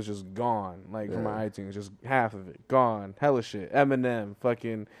music was just gone. Like, from my iTunes. Just half of it. Gone. Hella shit. Eminem.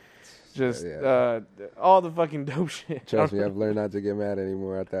 Fucking... Just all the fucking dope shit. Trust me, I've learned not to get mad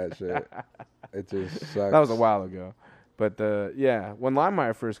anymore at that shit. It just sucks. That was a while ago. But, when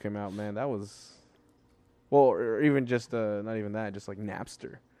LimeWire first came out, man, that was... Well, or even just, not even that, just like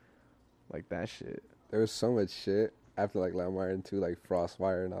Napster. Like that shit. There was so much shit after like LimeWire and like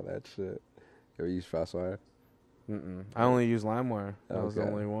FrostWire and all that shit. You ever use FrostWire? I only use LimeWire. That was the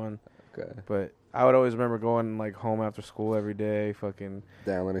only one. Okay. But I would always remember going like home after school every day, fucking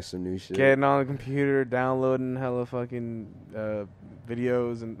downloading some new shit, getting on the computer, downloading hella fucking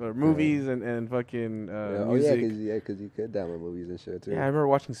videos and or movies and fucking music. Because you could download movies and shit too. Yeah, I remember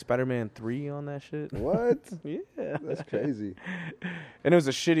watching Spider-Man 3 on that shit. What? Yeah, that's crazy. And it was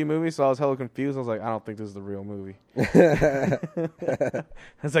a shitty movie, so I was hella confused. I was like, I don't think this is the real movie.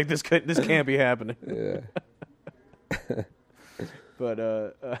 It's like this can't be happening. Yeah.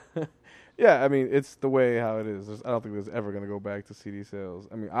 But yeah, I mean, it's the way how it is. I don't think there's ever going to go back to CD sales.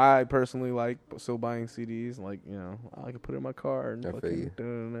 I mean, I personally like still buying CDs. Like, you know, I can put it in my car and fucking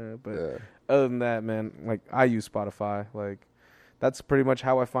but other than that, man, like, I use Spotify. Like, that's pretty much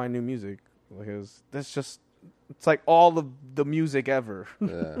how I find new music. Because that's just, it's like all of the music ever.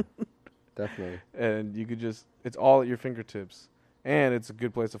 Yeah, definitely. And you could just, it's all at your fingertips. And it's a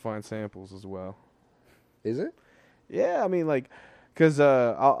good place to find samples as well. Is it? Yeah, I mean, like... Because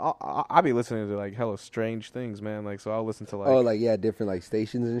I'll be listening to, like, hella strange things, man. Like, so I'll listen to, like... Oh, like, yeah, different, like,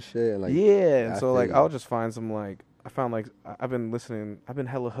 stations and shit. And, like, yeah, and so, like, I'll just find some, like... I found, like... I've been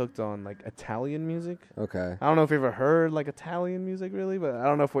hella hooked on, like, Italian music. Okay. I don't know if you've ever heard, like, Italian music, really, but I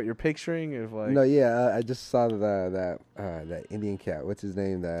don't know if what you're picturing is, like... No, yeah, I just saw that Indian cat. What's his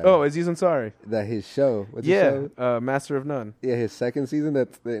name? Aziz Ansari. That his show. What's his show? Master of None. Yeah, his second season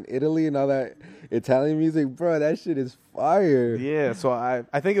that's in Italy and all that Italian music. Bro, that shit is fire. Yeah, so I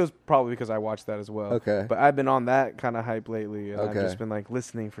think it was probably because I watched that as well. Okay. But I've been on that kind of hype lately, and I've just been, like,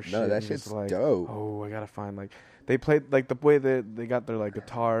 listening for shit. No, that shit's like, dope. Oh, I gotta find, like... They played, like, the way that they got their, like,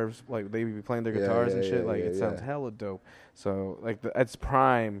 guitars, like, they be playing their guitars and shit, like, it sounds hella dope. So, like, it's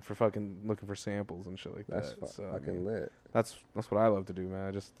prime for fucking looking for samples and shit like that. That's so, fucking lit. That's what I love to do, man.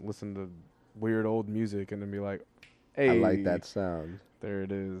 I just listen to weird old music and then be like, hey. I like that sound. There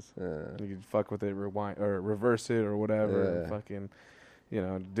it is. Yeah. You can fuck with it, rewind, or reverse it or whatever, and fucking, you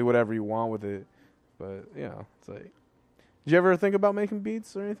know, do whatever you want with it. But, you know, it's like... Did you ever think about making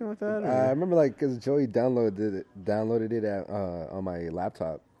beats or anything like that? I remember, like, because Joey downloaded it on my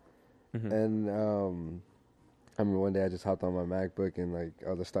laptop. Mm-hmm. And I remember one day I just hopped on my MacBook and, like,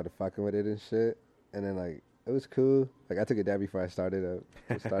 I just started fucking with it and shit. And then, like, it was cool. Like, I took it down before I started.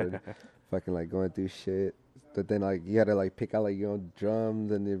 I started fucking, like, going through shit. But then, like, you had to, like, pick out, like, your own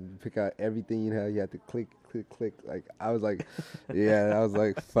drums and then pick out everything, you know. You had to click. Like, I was like,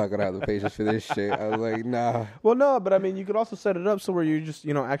 fuck, I don't have the patience for this shit. I was like, nah. Well, no, but I mean, you could also set it up so where you're just,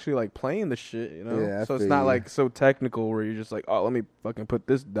 you know, actually, like, playing the shit, you know? Yeah, so it's not, like, so technical where you're just like, oh, let me fucking put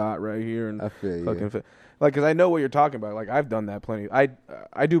this dot right here and fucking fit. Like, because I know what you're talking about. Like, I've done that plenty.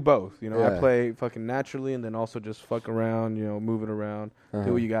 I do both, you know? Yeah. I play fucking naturally and then also just fuck around, you know, move it around,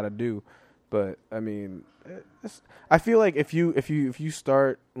 do what you got to do. But, I mean... I feel like if you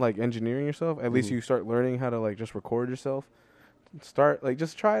start like engineering yourself, at least you start learning how to like just record yourself. Start like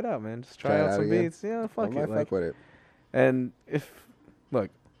just try it out, man. Just try out some beats. Yeah, fuck it. Fuck with it. And it's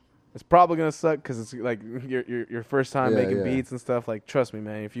probably gonna suck because it's like your first time making beats and stuff. Like, trust me,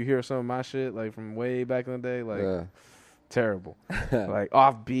 man. If you hear some of my shit like from way back in the day, like terrible, like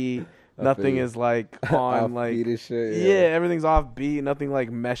off beat. Nothing is like on like shit, everything's off beat. Nothing like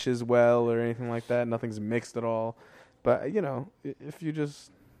meshes well or anything like that. Nothing's mixed at all. But you know, if you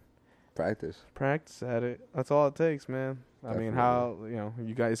just practice at it, that's all it takes, man. Definitely. I mean, how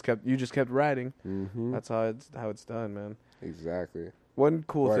you just kept writing. Mm-hmm. That's how it's done, man. Exactly. One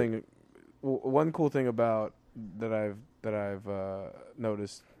cool thing about that I've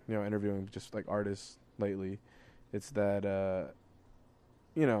noticed, you know, interviewing just like artists lately, it's that.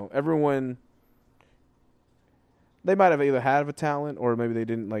 You know, everyone, they might have either had a talent or maybe they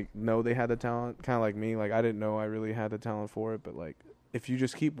didn't, like, know they had the talent. Kind of like me. Like, I didn't know I really had the talent for it. But, like, if you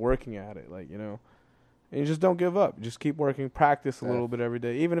just keep working at it, like, you know, and you just don't give up. Just keep working. Practice a little bit every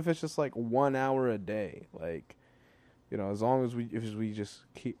day. Even if it's just, like, 1 hour a day. Like, you know, as long as we just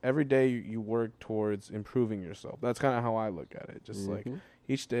keep, every day you work towards improving yourself. That's kind of how I look at it. Just, like,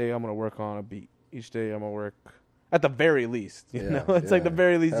 each day I'm going to work on a beat. Each day I'm going to work... At the very least, you know, it's like the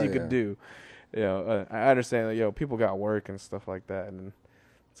very least you could do. You know, I understand that, people got work and stuff like that, and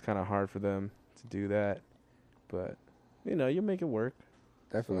it's kind of hard for them to do that. But, you know, you make it work.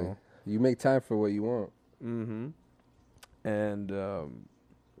 Definitely. So. You make time for what you want. Mm-hmm. And,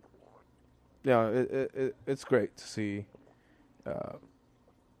 yeah, it's great to see,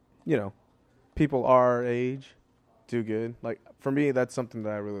 you know, people our age do good. Like, for me, that's something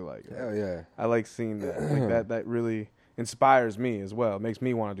that I really like. Right? Hell yeah. I like seeing that. Like, that really inspires me as well. It makes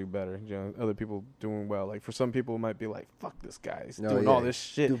me want to do better. You know, other people doing well. Like, for some people, it might be like, fuck this guy. He's doing all this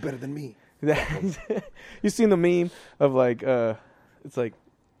shit. Do better than me. You seen the meme of, like, it's like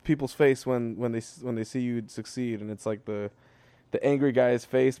people's face when they see you succeed, and it's like the angry guy's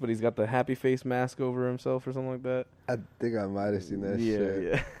face, but he's got the happy face mask over himself or something like that. I think I might have seen that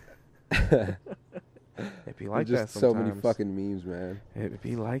shit. Yeah. It'd be like just that sometimes. So many fucking memes, man. It'd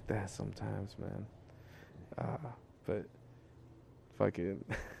be like that sometimes, man. But fucking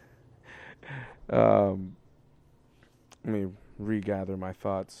let me regather my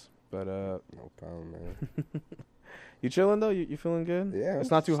thoughts. But no problem, man. You chilling though? You feeling good? Yeah.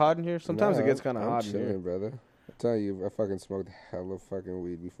 It's not too hot in here. Sometimes it gets kind of hot in here, brother. I tell you, I fucking smoked hella fucking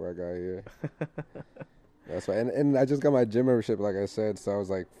weed before I got here. That's why, and I just got my gym membership, like I said. So I was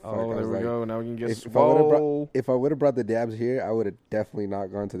like, fuck, "Oh, there we go. Now we can get if I would have brought the dabs here, I would have definitely not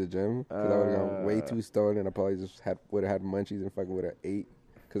gone to the gym because I would have gone way too stoned, and I probably just would have had munchies and fucking would have ate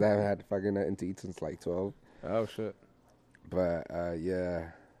because I haven't had fucking nothing to eat since like 12. Oh shit! But yeah,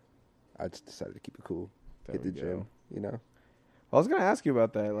 I just decided to keep it cool, hit the gym, you know. I was gonna ask you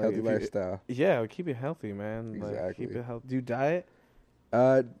about that, like healthy lifestyle. Yeah, keep it healthy, man. Exactly. Like, keep it healthy. Do you diet?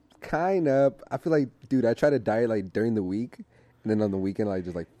 Kind of. I feel like, dude, I try to diet like during the week, and then on the weekend, I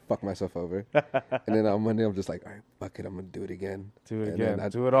just like fuck myself over. And then on Monday, I'm just like, all right, fuck it, I'm gonna do it again. Do it again.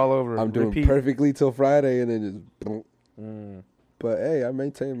 Do it all over. I'm doing perfectly till Friday, and then just. But hey, I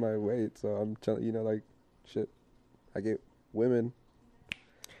maintain my weight, so I'm trying. You know, like shit. I get women.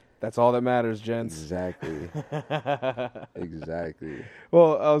 That's all that matters, gents. Exactly. Exactly.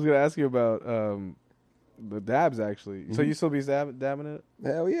 Well, I was gonna ask you about the dabs actually. Mm-hmm. So you still be dabbing it?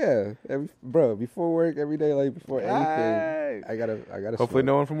 Hell yeah, before work every day, like before anything. I gotta. Hopefully, smoke.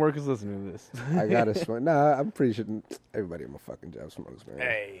 No one from work is listening to this. I gotta smoke. Nah, I'm pretty sure everybody in my fucking job smokes, man.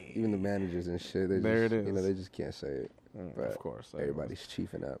 Hey. Even the managers and shit. It is. You know, they just can't say it. But of course, everybody's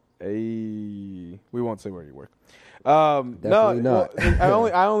chiefing up. Hey, we won't say where you work. Definitely not. Well,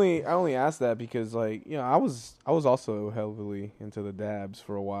 I only asked that because, like, you know, I was also heavily into the dabs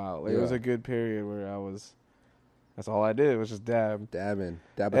for a while. Like, It was a good period where that's all I did was just dabbing.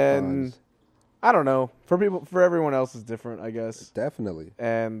 And I don't know, for everyone else is different, I guess. Definitely.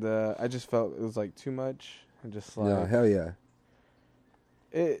 And I just felt it was like too much, and just like no, hell yeah.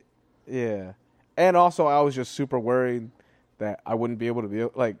 Yeah. And also, I was just super worried that I wouldn't be able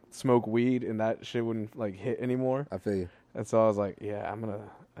to smoke weed and that shit wouldn't like hit anymore. I feel you. And so I was like, yeah, I'm gonna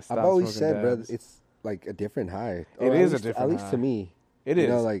stop. I've always said, bro, it's like a different high. It is a different high. At least to me. It is. You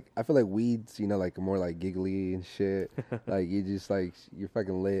know, like I feel like weeds, you know, like more like giggly and shit. Like you just like you're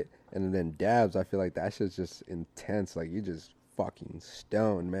fucking lit, and then dabs, I feel like that shit's just intense. Like you just fucking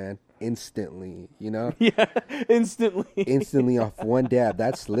stoned, man, instantly. You know? Yeah, instantly off one dab.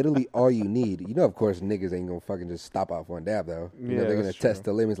 That's literally all you need. You know, of course, niggas ain't gonna fucking just stop off one dab though. You know, they're gonna test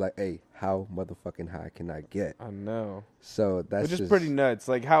the limits. Like, hey, how motherfucking high can I get? I know. So that's just pretty nuts.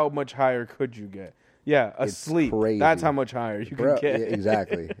 Like, how much higher could you get? Yeah, asleep. Crazy. That's how much higher you can get. Yeah,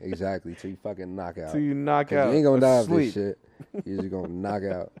 exactly. Till you fucking knock out. Till you knock out. You ain't gonna die of this shit. You're just gonna knock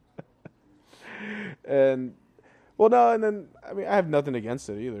out. And well, no, and then I mean, I have nothing against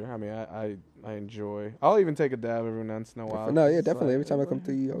it either. I mean, I enjoy. I'll even take a dab every once in a while. No, yeah, definitely. Every time I come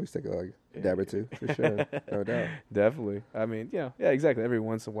through, you always take a dab or two for sure, no doubt. Definitely. I mean, yeah, exactly. Every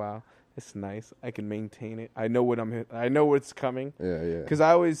once in a while. It's nice. I can maintain it. I know I know what's coming. Yeah. Because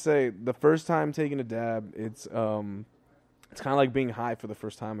I always say the first time taking a dab, it's kind of like being high for the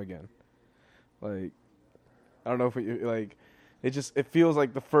first time again. Like, I don't know if it feels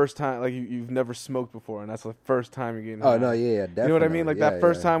like the first time, like you've never smoked before, and that's the first time you're getting high. Oh no, yeah, definitely. You know what I mean? Like that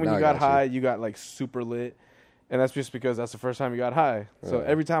first time when you got high, you got like super lit, and that's just because that's the first time you got high. So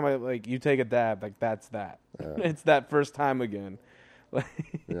every time you take a dab, like that's that. It's that first time again.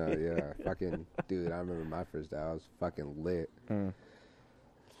 Yeah, fucking dude. I remember my first day. I was fucking lit.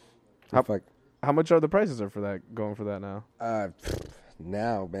 How much are the prices for that? Going for that now?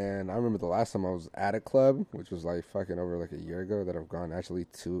 Now, man, I remember the last time I was at a club, which was like fucking over like a year ago. That I've gone actually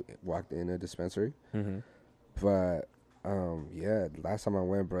walked in a dispensary. Mm-hmm. But yeah, last time I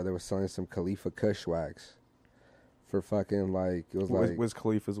went, bro, they were selling some Khalifa Kush wax for fucking like it was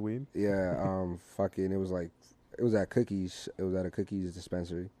Khalifa's weed? Yeah, fucking it was like. It was at Cookies. It was at a Cookies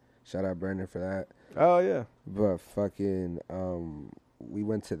dispensary. Shout out Brandon for that. Oh yeah. But fucking we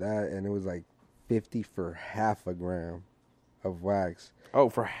went to that, and it was like 50 for half a gram of wax. Oh,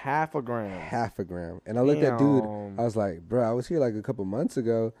 for half a gram. Half a gram. And I looked at dude. I was like, bro, I was here like a couple months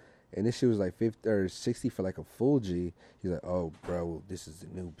ago, and this shit was like 50 or 60 for like a full G. He's like, oh, bro, this is a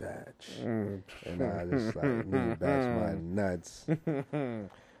new batch. And I just like, new batch my nuts.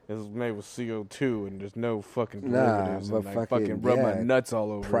 This is made with CO2 and there's no fucking derivatives. But and I fucking rub my nuts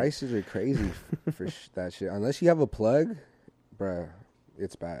all over. Prices are crazy for that shit. Unless you have a plug, bro,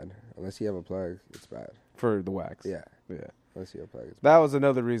 it's bad. Unless you have a plug, it's bad. For the wax. Yeah. Yeah. Unless you have a plug, it's that was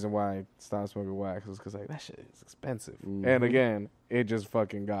another reason why I stopped smoking wax, was because like that shit is expensive. Mm-hmm. And again, it just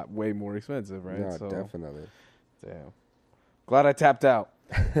fucking got way more expensive, right? No, definitely. Damn. Glad I tapped out.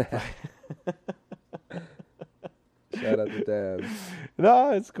 Shout out to Dab.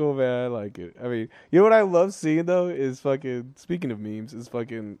 No, it's cool, man. I like it. I mean, you know what I love seeing though is fucking, speaking of memes, is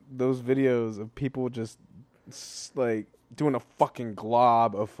fucking those videos of people just like doing a fucking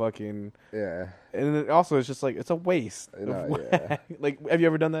glob of fucking, yeah. And it also it's just like it's a waste. Yeah. Like, have you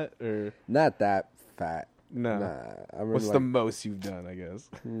ever done that or not that fat? No. Nah. What's the most you've done? I guess.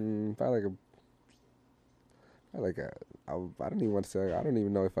 Probably like a. I don't even want to say. I don't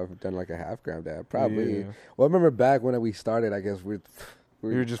even know if I've done like a half gram dab. Probably. Yeah. Well, I remember back when we started. I guess we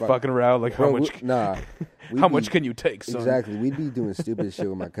were just fucking around. Like, how much? How much can you take, son? Exactly. We'd be doing stupid shit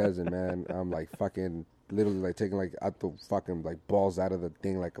with my cousin, man. I'm like fucking literally like taking like out the fucking like balls out of the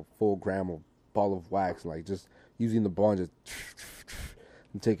thing, like a full gram of ball of wax, and like just using the ball and just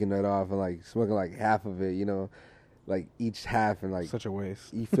and taking it off and like smoking like half of it, you know. Like each half and like such a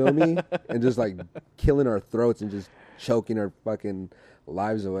waste. You feel me? And just like killing our throats and just choking our fucking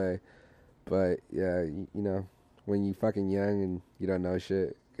lives away. But yeah, you know, when you fucking young and you don't know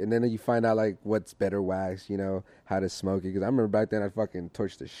shit, and then you find out like what's better wax, you know, how to smoke it. Because I remember back then I fucking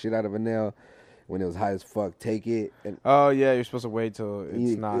torched the shit out of a nail when it was high as fuck. Take it. And oh yeah, you're supposed to wait till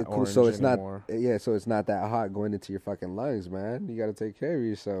it's not orange so it's anymore. Not. Yeah, so it's not that hot going into your fucking lungs, man. You got to take care of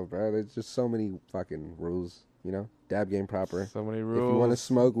yourself, bro. There's just so many fucking rules. You know, dab game proper. So many rules. If you want to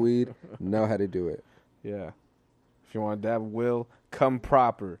smoke weed, know how to do it. Yeah. If you want to dab will, come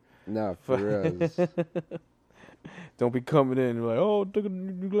proper. No, for real. Don't be coming in and like, oh, took a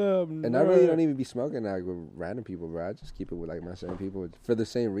new glove. And I really don't even be smoking like with random people, bro. I just keep it with like my same people for the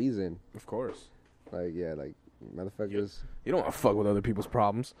same reason. Of course. Like, yeah, like motherfuckers. You don't want to fuck with other people's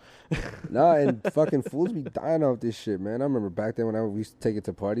problems. Nah, and fucking fools be dying off this shit, man. I remember back then when we used to take it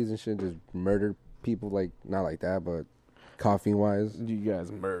to parties and shit, just murder people, like, not like that, but coughing wise. You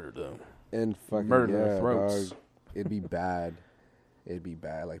guys murdered them. And fucking murder their throats. Dog, it'd be bad. It'd be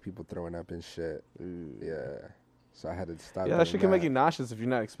bad, like people throwing up and shit. Yeah. So I had to stop. Yeah, that shit can make you nauseous if you're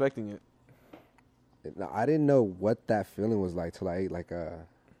not expecting it. I didn't know what that feeling was like till I ate like it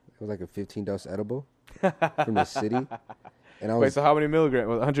was like a 15-dose edible from the city. And I was, wait, so how many milligrams?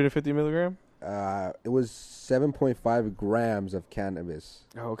 150 milligram? It was 7.5 grams of cannabis.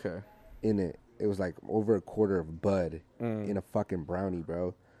 Oh, okay. In it. It was like over a quarter of bud in a fucking brownie,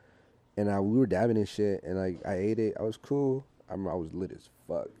 bro. And we were dabbing and shit, and like I ate it. I was cool. I was lit as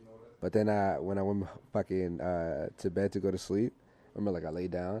fuck. But then when I went fucking to bed to go to sleep, I remember like I lay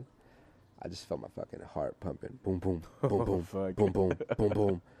down, I just felt my fucking heart pumping. Boom, boom, boom, boom, boom, boom, boom,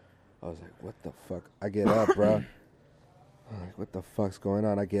 boom. I was like, what the fuck? I get up, bro. I'm like, what the fuck's going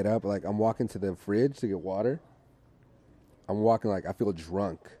on? I get up, like I'm walking to the fridge to get water. I'm walking like I feel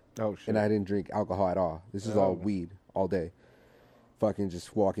drunk. Oh shit. And I didn't drink alcohol at all. This is all weed all day. Fucking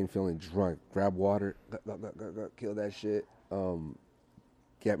just walking, feeling drunk. Grab water, kill that shit.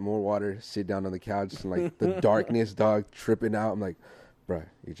 Get more water, sit down on the couch, and like the darkness, dog, tripping out. I'm like, bruh,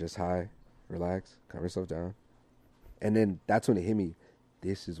 you're just high. Relax, calm yourself down. And then that's when it hit me.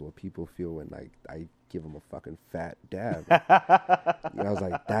 This is what people feel when like I give them a fucking fat dab. And I was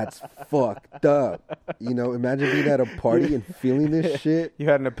like, that's fucked up. You know, imagine being at a party and feeling this shit. You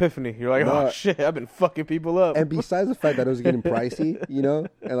had an epiphany. You're like, oh shit, I've been fucking people up. And besides the fact that it was getting pricey, you know,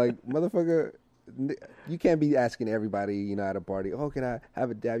 and like, motherfucker, you can't be asking everybody, you know, at a party, oh, can I have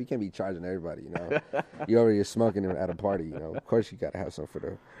a dab? You can't be charging everybody, you know. You're over here smoking at a party, you know. Of course you gotta have some for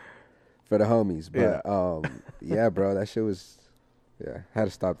the homies. But yeah, bro, that shit was had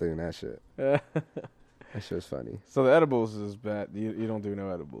to stop doing that shit. That shit was funny. So the edibles is bad. You don't do no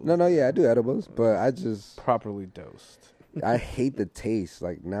edibles. No, yeah, I do edibles, but I just properly dosed. I hate the taste.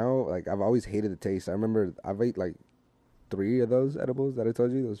 Like now, like I've always hated the taste. I remember I've ate like 3 of those edibles that I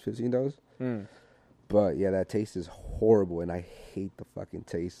told you, those 15 dose. But yeah, that taste is horrible, and I hate the fucking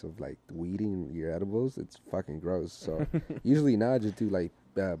taste of like weeding your edibles. It's fucking gross. So usually now I just do like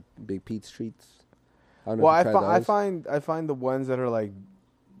Big Pete's treats. I don't know. Well, I find the ones that are like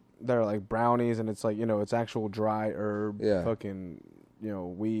brownies, and it's like, you know, it's actual dry herb, fucking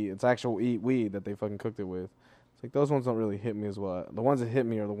weed. It's actual weed that they fucking cooked it with. It's like those ones don't really hit me as well. The ones that hit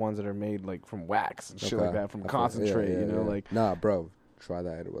me are the ones that are made like from wax and shit like that, from concentrate. Like nah, bro. Try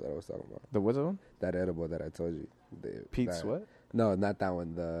that edible that I was talking about. The what's that one? That edible that I told you. Pete's what? No, not that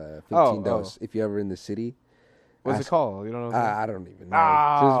one. The 15 dose. If you're ever in the city. What's it called? You don't know? I don't even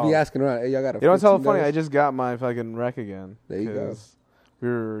know. Just be asking around. Hey, y'all got a 15 You know what's so funny? dose? I just got my fucking rec again. There you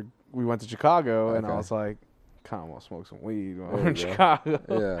go. We went to Chicago, and I was like, kind of want to smoke some weed when I'm in go. Chicago.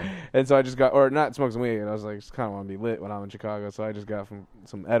 Yeah. And so I just got, or not smoke some weed, and I was like, just kind of want to be lit when I'm in Chicago. So I just got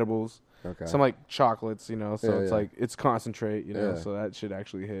some edibles. Okay. Some like chocolates, so it's like, it's concentrate, Yeah. so that shit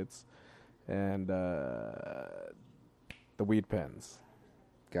actually hits. And the weed pens.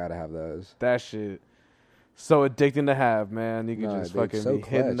 Gotta have those. That shit, so addicting to have, man. You can just dude, fucking so be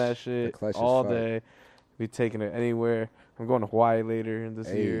hitting that clutch. shit The clutch is all fire. day. Be taking it anywhere. I'm going to Hawaii later in this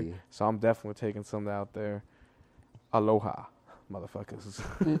year, so I'm definitely taking some out there. Aloha, motherfuckers.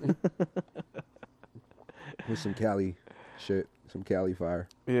 With some Cali shit. Some Cali fire.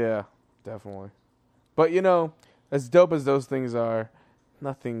 Yeah, definitely. But as dope as those things are,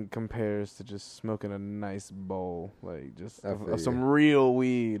 nothing compares to just smoking a nice bowl, like just of some real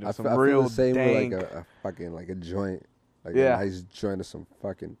weed, of some real feel the same dank, with like a fucking like a joint, like Yeah. a nice joint of some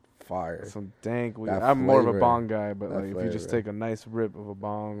fucking fire. some dank weed. That I'm more of a flavor. bong guy, but That like if you just flavor. take a nice rip of a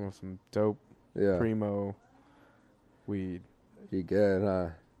bong with some dope Yeah, primo weed, you good,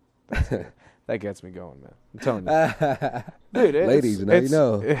 huh? that gets me going, man. I'm telling you, dude. Ladies, now you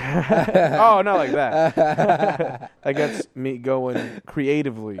know. Oh, not like that. That gets me going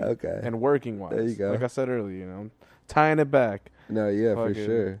creatively Okay. and working wise. There you go. Like I said earlier, tying it back. No, yeah, for Fucking-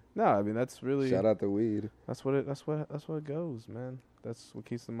 sure. No, I mean that's really Shout out the weed. that's what it goes, man. That's what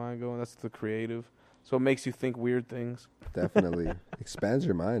keeps the mind going. That's the creative. So it makes you think weird things. Definitely expands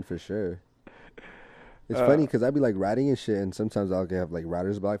your mind for sure. It's funny because I be like writing and shit, and sometimes I'll have like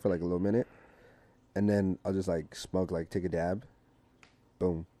writer's block for like a little minute, and then I'll just like smoke, like take a dab,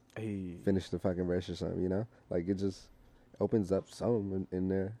 boom, Hey, finish the fucking verse or something. Like it just opens up some in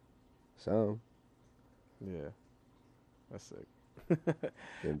there, some. yeah, that's sick.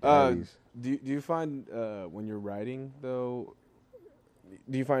 Them Uh, daddies. Do you find when you're writing though?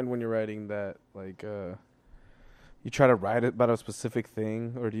 Do you find when you're writing that like you try to write about a specific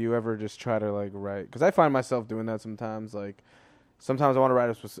thing, or do you ever just try to like write? Because I find myself doing that sometimes. Like sometimes I want to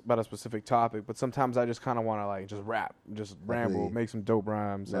write about a specific topic, but sometimes I just kind of want to like just rap, just ramble, Definitely. make some dope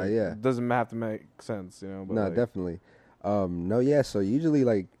rhymes. Nah, Like, yeah. it doesn't have to make sense, But No, like, definitely. No, yeah. So usually,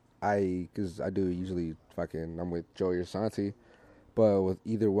 like because I do usually fucking I'm with Joey or Santi, but with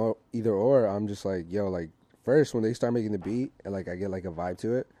either or, I'm just like, yo, like first when they start making the beat and like I get like a vibe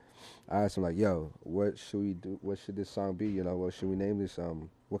to it, I ask them like, yo, what should we do? What should this song be? What should we name this?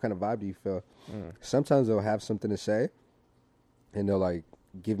 What kind of vibe do you feel? Sometimes they'll have something to say, and they'll like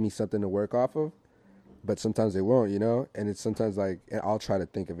give me something to work off of, but sometimes they won't, and it's sometimes like, and I'll try to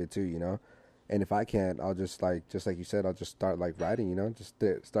think of it too, and if I can't, I'll just like you said, I'll just start like writing, just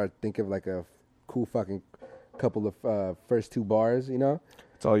start thinking of like a cool fucking couple of first two bars,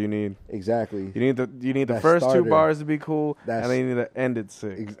 that's all you need. Exactly. You need the That first starter. 2 bars to be cool, That's- and then you need to end it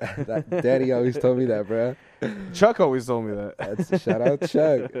sick. That Daddy always told me that, bro. Chuck always told me that. That's shout out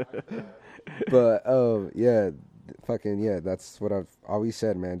Chuck. But yeah, that's what I've always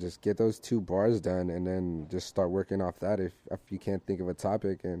said, man. Just get those 2 bars done, and then just start working off that. If you can't think of a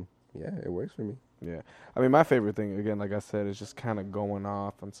topic, and yeah, it works for me. Yeah, I mean, my favorite thing, again, like I said, is just kind of going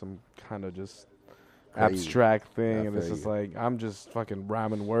off on some kind of just Crazy. abstract thing, I and it's feel just you. like I'm just fucking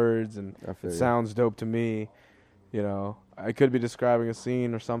rhyming words, and I feel it you. sounds dope to me. I could be describing a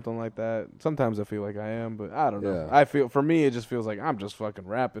scene or something like that. Sometimes I feel like I am, but I don't know. Yeah. For me, it just feels like I'm just fucking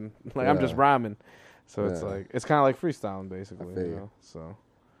rapping, like I'm just rhyming. So it's Yeah. like it's kind of like freestyling, basically. I feel you. So,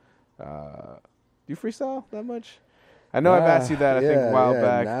 do you freestyle that much? I know I've asked you that, I think, a while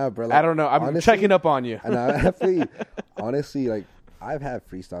back. Nah, bro, I don't know. I'm honestly, checking up on you. And I feel you. Honestly, like I've had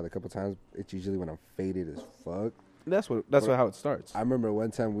freestyle a couple times. It's usually when I'm faded as fuck. That's how it starts. I remember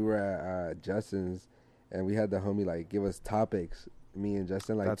one time we were at Justin's, and we had the homie like give us topics. Me and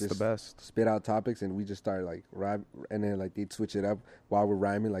Justin like That's just the best. spit out topics, and we just start like rhyme, and then like they'd switch it up while we're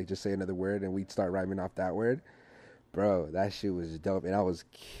rhyming, like just say another word, and we'd start rhyming off that word. Bro, that shit was dope, and I was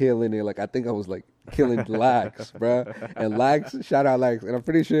killing it. Like I think I was like killing Lax, bro. And Lax, shout out Lax, and I'm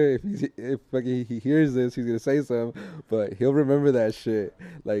pretty sure if he hears this, he's gonna say something, but he'll remember that shit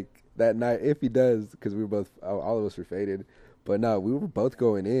like that night if he does, because we were both, all of us were faded. But no, we were both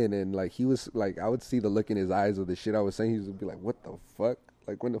going in, and like he was like, I would see the look in his eyes of the shit I was saying. He would be like, "What the fuck?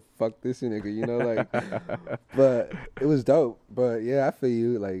 Like when the fuck this nigga?" Like. But it was dope. But yeah, I feel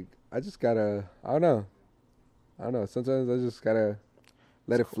you. Like I just gotta, I don't know. Sometimes I just gotta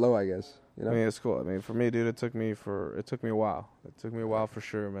let it flow, I guess. You know? I mean, it's cool. I mean, for me, dude, it took me a while. It took me a while for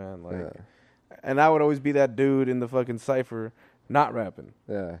sure, man. Like, and I would always be that dude in the fucking cypher not rapping.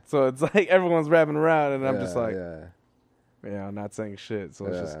 Yeah. So it's like everyone's rapping around, and I'm just like, yeah, I'm not saying shit. So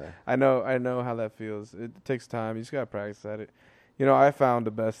it's just, I know how that feels. It takes time. You just gotta practice at it. You know, I found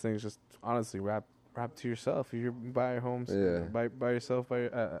the best things just honestly rap to yourself. You're by your home, by yourself,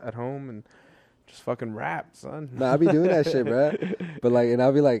 at home, and just fucking rap, son. Nah, I be doing that shit, bro. But like, and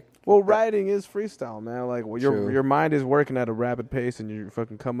I'll be like, well, writing is freestyle, man. Like, well, your mind is working at a rapid pace, and you're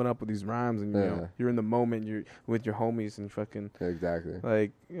fucking coming up with these rhymes, and you know, you're in the moment. You're with your homies, and fucking exactly.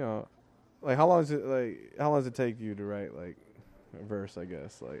 Like, you know, like how long does it take you to write like a verse? I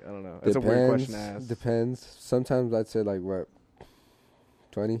guess, like, I don't know. It's a weird question to ask. Depends. Sometimes I'd say like what,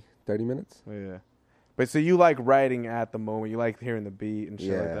 20, 30 minutes. Yeah, but so you like writing at the moment. You like hearing the beat and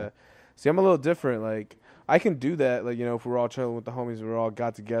shit like that. See, I'm a little different. Like, I can do that. Like, you know, if we're all chilling with the homies, we're all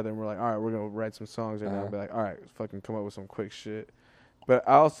got together and we're like, all right, we're going to write some songs right now. I'll be like, all right, fucking come up with some quick shit. But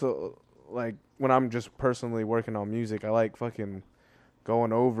I also, like, when I'm just personally working on music, I like fucking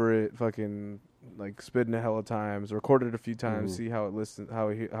going over it, fucking, like, spitting a hell of times, record it a few times, see how it listens, how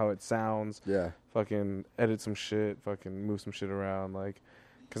it sounds. Yeah. Fucking edit some shit, fucking move some shit around, like.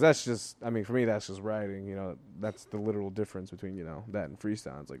 Because that's just, I mean, for me, that's just writing, you know. That's the literal difference between, you know, that and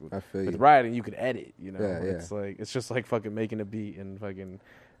freestyle. It's like with writing, you could edit, you know. It's like, it's just like fucking making a beat and fucking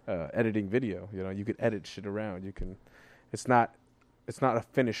editing video, you know. You could edit shit around. You can, it's not a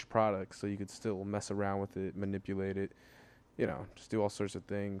finished product, so you could still mess around with it, manipulate it, you know, just do all sorts of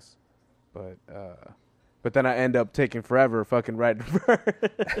things. But then I end up taking forever fucking writing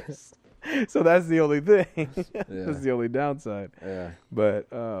verse. So that's the only thing. That's the only downside. Yeah.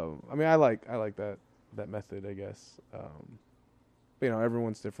 But I mean, I like that method, I guess. But, you know,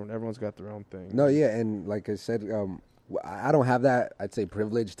 everyone's different. Everyone's got their own thing. No, yeah, and like I said, I don't have that, I'd say,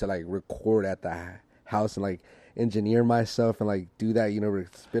 privilege to like record at the house and like engineer myself and like do that, you know,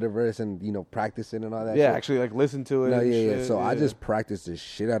 spit a verse and, you know, practice it and all that. Yeah, shit. actually like listen to it. No, yeah. So I just practice the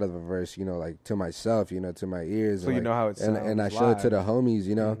shit out of the verse, you know, like to myself, you know, to my ears. So and, you know how it sounds. And I show it to the homies,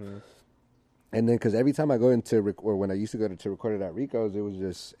 you know. Mm-hmm. And then, because every time I go into, or when I used to go to record it at Rico's, it was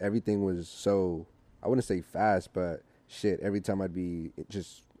just, everything was so, I wouldn't say fast, but shit, every time every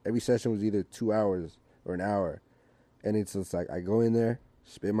session was either 2 hours or an hour. And it's just like, I go in there,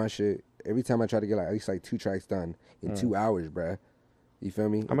 spit my shit. Every time I try to get like at least like 2 tracks done in 2 hours, bruh. You feel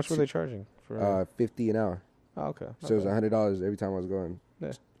me? How much were they charging? For $50 an hour. Oh, okay. So it was $100 every time I was going.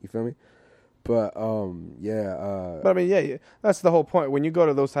 Yeah. You feel me? But But I mean, yeah, that's the whole point. When you go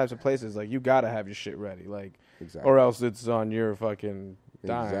to those types of places, like, you gotta have your shit ready, like, or else it's on your fucking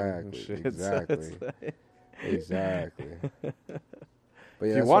dime and shit. Exactly. Exactly. But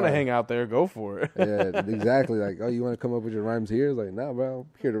yeah, if you want to hang out there, go for it. Yeah, exactly. Like, oh, you want to come up with your rhymes here? It's like, nah, bro,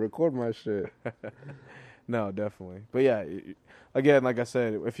 I'm here to record my shit. No, definitely. But yeah, again, like I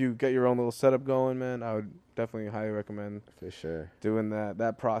said, if you get your own little setup going, man, I would definitely highly recommend for sure doing that.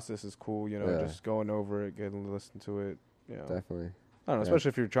 That process is cool, you know, just going over it, getting to listen to it. You know. Definitely. I don't know, especially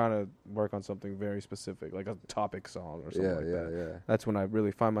if you're trying to work on something very specific, like a topic song or something like that. Yeah. That's when I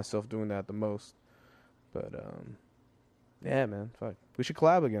really find myself doing that the most. But yeah, man, fuck. We should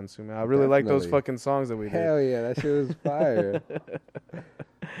collab again soon, man. I really like those fucking songs that we did. Hell yeah, that shit was fire.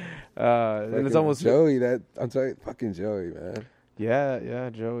 And it's almost Joey. I'm sorry, fucking Joey, man. Yeah,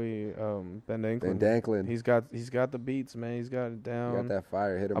 Joey. Ben Danklin. He's got the beats, man. He's got it down. He got that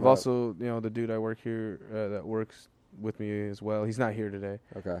fire. Hit him up. I've also, you know, the dude I work here that works with me as well. He's not here today.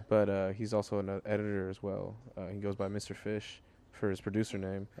 Okay. But he's also an editor as well. He goes by Mr. Fish for his producer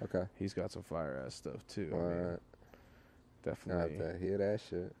name. Okay. He's got some fire ass stuff too. All right. Definitely. I have to hear that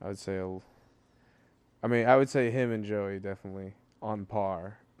shit. I would say him and Joey definitely on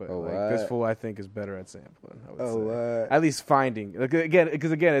par. But this fool, I think, is better at sampling. I would say. At least finding.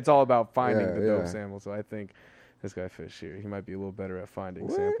 Because again, it's all about finding the dope sample. So I think this guy Fish here, he might be a little better at finding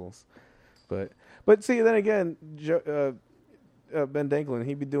samples. But see, then again, Ben Danklin,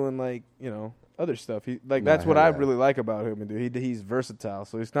 he'd be doing like, you know, other stuff. That's what I really like about him. And he's versatile.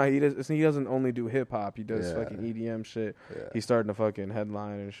 So it's not he doesn't only do hip hop. He does fucking EDM shit. Yeah. He's starting to fucking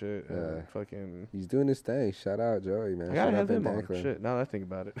headline and shit. And fucking. He's doing his thing. Shout out Joey, man. I gotta have him on. Shit. Now that I think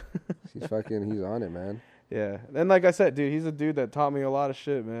about it, he's on it, man. Yeah, and like I said, dude, he's a dude that taught me a lot of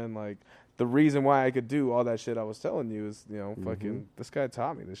shit, man. Like, the reason why I could do all that shit I was telling you is, you know, fucking this guy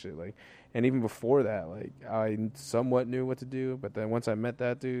taught me this shit. Like, and even before that, like, I somewhat knew what to do, but then once I met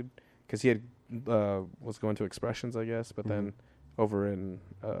that dude, because he had was going to Expressions, I guess, but then over in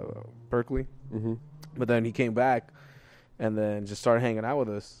Berkeley. But then he came back and then just started hanging out with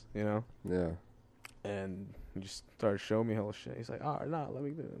us, you know. Yeah. And he just started showing me hella shit. He's like, all right, nah, let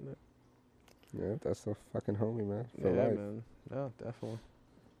me do it. Yeah, that's a fucking homie, man. For Yeah, life. man. No, definitely.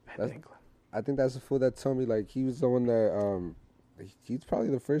 I think that's the fool that told me, like, he was the one that, he's probably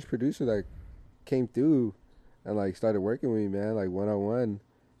the first producer that came through and, like, started working with me, man, like, one-on-one.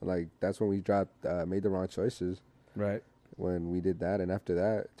 Like, that's when we dropped, Made the Wrong Choices. Right. When we did that, and after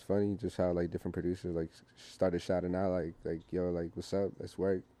that, it's funny just how, like, different producers, like, started shouting out, like, yo, like, what's up? Let's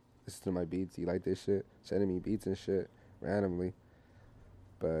work. Listen to my beats. You like this shit? Sending me beats and shit randomly.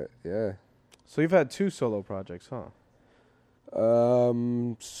 But, yeah. So you've had 2 solo projects, huh?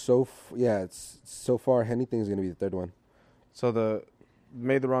 It's so far anything's gonna be the third one. So the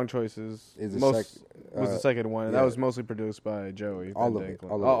Made the Wrong Choices Is the second one, and yeah. that was mostly produced by Joey. All Ben of it.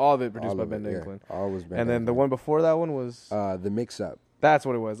 Dinklin. All of all of it produced by Ben Yeah. Dinklin. All was Ben And then the Dinklin. one before that one was The Mix Up. that's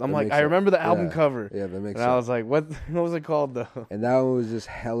what it was. I'm The like, Mix I Up. remember the album Yeah. cover. Yeah, the Mix And I Up. was like, what was it called though? And that one was just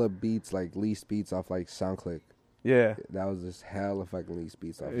hella beats, like least beats off like SoundClick. Yeah. That was just hella fucking least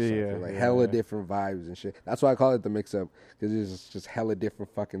beats off. Yeah, SoundClick. Like yeah. hella different vibes and shit. That's why I call it the Mix Up, because it's just hella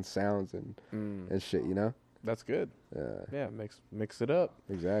different fucking sounds and shit. You know? That's good. Yeah. Yeah, mix it up.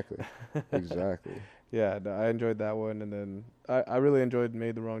 Exactly. Exactly. Yeah, no, I enjoyed that one, and then I really enjoyed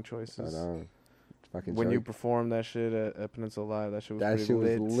Made the Wrong Choices. I know. Fucking When Joey. you performed that shit at Peninsula Live, that shit was That pretty shit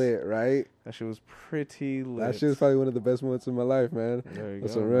was lit, right? That shit was pretty lit. That shit was probably one of the best moments of my life, man. There you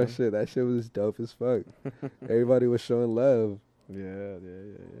That's go, some real man. shit. That shit was dope as fuck. Everybody was showing love. Yeah,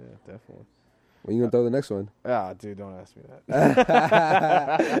 definitely. When you gonna throw the next one? Ah, dude, don't ask me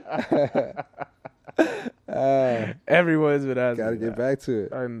that. Everyone's been asking. Gotta get back to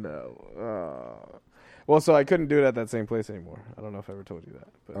it. I know. Well, so I couldn't do it at that same place anymore. I don't know if I ever told you that.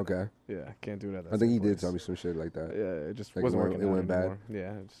 But Okay. Yeah, I can't do it at that I think same you did place. tell me some shit like that. Yeah, it just Like wasn't it working out went bad? anymore.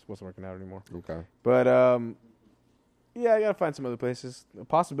 Yeah, it just wasn't working out anymore. Okay. But, yeah, I gotta find some other places. The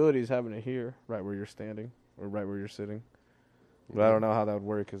possibility is having it here, right where you're standing, or right where you're sitting. But I don't know how that would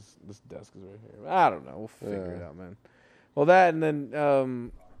work because this desk is right here. I don't know. We'll figure it out, man. Well, that and then,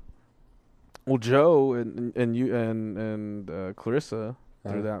 Joe and you and Clarissa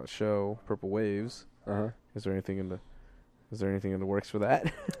through that show, Purple Waves. Is there anything in the works for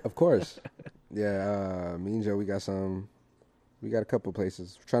that? Of course. Yeah. Me and Joe, we got a couple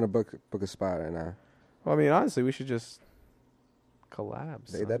places. We're trying to book a spot right now. Well, I mean, honestly, we should just collab.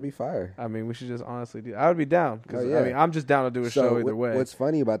 That'd be fire. I mean, we should just honestly do. I would be down because yeah. I mean, I'm just down to do a show either way. What's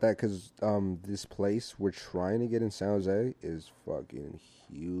funny about that? Because this place we're trying to get in San Jose is fucking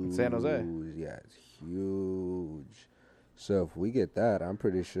huge. San Jose. Yeah, it's huge. So if we get that, I'm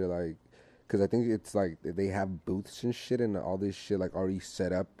pretty sure like, because I think it's like they have booths and shit and all this shit like already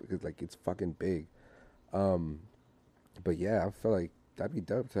set up because like it's fucking big. But yeah, I feel like that'd be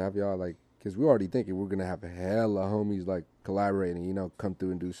dope to have y'all like. Because we're already thinking we're going to have hella homies, like, collaborating, you know, come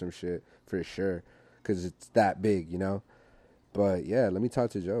through and do some shit for sure. Because it's that big, you know? But, yeah, let me talk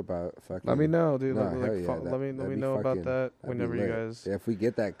to Joe about fucking... Let me know, dude. No, let me know about that whenever you guys... Yeah, if we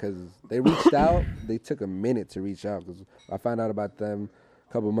get that, because they reached out. They took a minute to reach out. Because I found out about them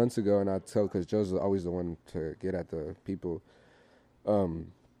a couple months ago, and I told... Because Joe's always the one to get at the people.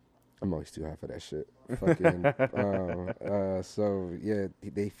 I'm always too high for that shit. Fucking. So yeah,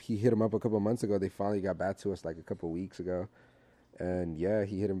 he hit him up a couple months ago. They finally got back to us like a couple weeks ago, and yeah,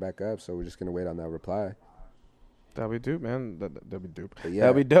 he hit him back up. So we're just gonna wait on that reply. That'd be dope, man. That'd be dope. Yeah.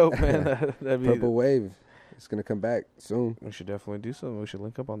 That'd be dope, man. That'd be Purple Wave. It's gonna come back soon. We should definitely do something. We should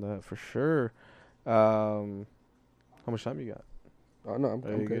link up on that for sure. How much time you got? Oh no, I'm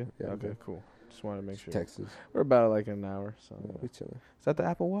good. good. Yeah, okay, cool. Just wanted to make sure. Texas. We're about like an hour. So Yeah, we chilling. Is that the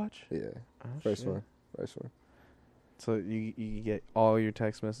Apple Watch? Yeah. Oh, First shit. one. So you get all your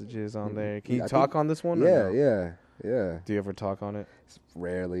text messages on there. Can you I talk think- on this one? or Yeah, no? yeah. Do you ever talk on it?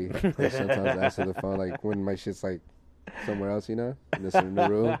 Rarely. I sometimes answer the phone like when my shit's like somewhere else, you know, and it's in the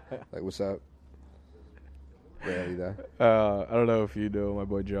room. Like, what's up? Rarely though. I don't know if you know my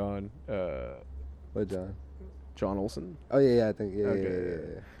boy John. What, John? John Olson. Oh yeah, I think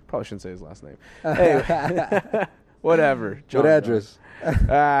yeah. Probably shouldn't say his last name. Anyway, whatever. John, What address?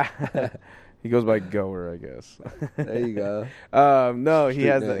 He goes by Goer, I guess. There you go. No, he Street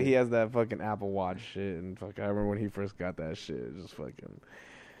has name. he has that fucking Apple Watch shit, and fuck, I remember when he first got that shit, just fucking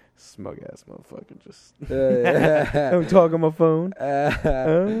smug ass motherfucker. Just I'm talking on my phone.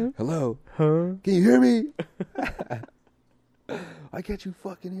 Hello. Huh? Can you hear me? Why can't you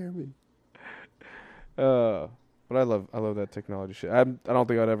fucking hear me? But I love that technology shit. I don't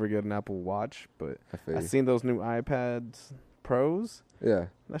think I'd ever get an Apple Watch, but I've seen those new iPads Pros. Yeah.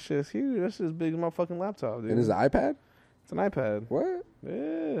 That shit is huge. That shit is big as my fucking laptop, dude. And is it an iPad? It's an iPad. What?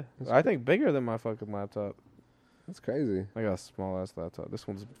 Yeah. I think bigger than my fucking laptop. That's crazy. I got a small ass laptop. This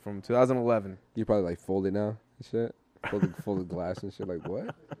one's from 2011. You probably like fold it now and shit. Fold the glass and shit. Like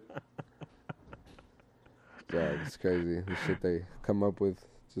what? Yeah, it's crazy. The shit they come up with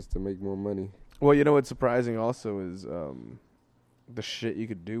just to make more money. Well, you know what's surprising also is the shit you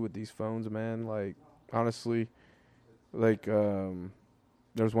could do with these phones, man. Like, honestly, like,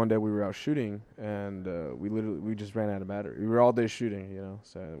 there was one day we were out shooting, and we just ran out of battery. We were all day shooting, you know,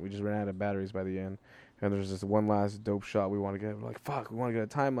 so we just ran out of batteries by the end. And there's this one last dope shot we want to get. We're like, fuck, we want to get a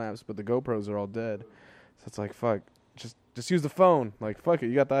time lapse, but the GoPros are all dead. So it's like, fuck, just use the phone. Like, fuck it,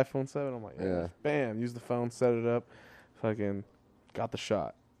 you got the iPhone 7? I'm like, yeah. Bam, use the phone, set it up, fucking got the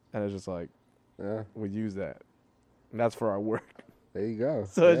shot. And it's just like, we use that. And that's for our work. There you go.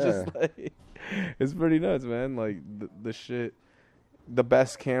 So it's just like, it's pretty nuts, man. Like, the shit, the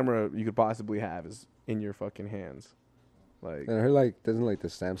best camera you could possibly have is in your fucking hands. Like, and I heard, like, doesn't, like, the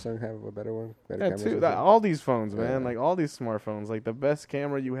Samsung have a better one? Better too. All these phones, man. Like, all these smartphones. Like, the best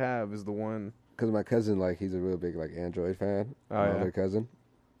camera you have is the one. Because my cousin, like, he's a real big, like, Android fan. My other cousin.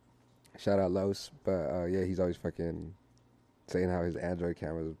 Shout out Los. But, yeah, he's always fucking saying how his Android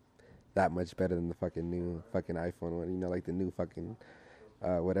camera is that much better than the fucking new fucking iPhone one. You know, like the new fucking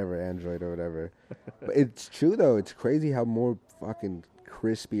whatever, Android or whatever. But it's true, though. It's crazy how more fucking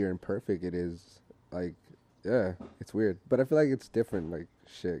crispier and perfect it is. Like, yeah, it's weird. But I feel like it's different, like,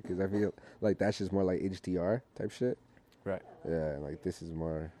 shit. Because I feel like that's just more like HDR type shit. Right. Yeah, like this is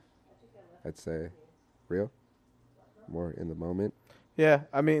more, I'd say, real. More in the moment. Yeah,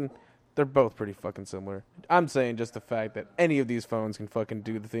 I mean, they're both pretty fucking similar. I'm saying just the fact that any of these phones can fucking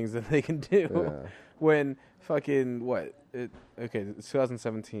do the things that they can do. Yeah. When fucking, it's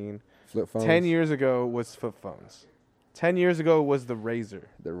 2017. Flip phones. 10 years ago was flip phones. 10 years ago was the Razr.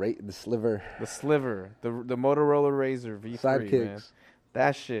 The Sliver. The Sliver. The Motorola Razr V3, Sidekicks. Man.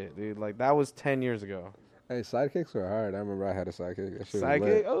 That shit, dude. Like, that was 10 years ago. Hey, sidekicks were hard. I remember I had a sidekick. That shit sidekick? was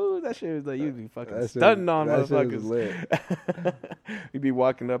lit. Oh, that shit was like, you'd be fucking stunting on motherfuckers. Lit. You'd be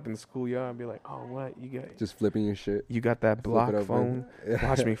walking up in the schoolyard and be like, oh, what? You got just flipping your shit. You got that block phone?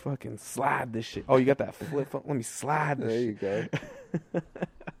 Watch me fucking slide this shit. Oh, you got that flip phone? Let me slide this shit. There you go.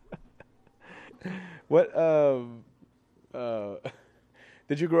 What,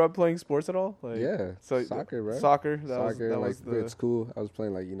 did you grow up playing sports at all? Like, yeah. So soccer, bro. Soccer? That was it's cool. I was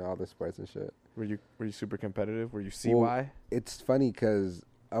playing, like, you know, all the sports and shit. Were you super competitive? Were you CY? Well, it's funny because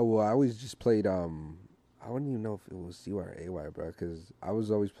I always just played, I wouldn't even know if it was CY or AY, bro, because I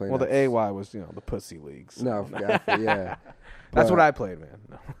was always playing. Well, the AY was, you know, the pussy leagues. So. No, yeah. That's what I played, man.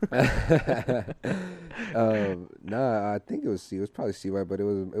 No. Nah, I think it was probably CY, but it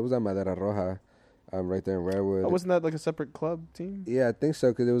was on Madera Roja. Right there in Redwood. Oh, wasn't that like a separate club team? Yeah, I think so,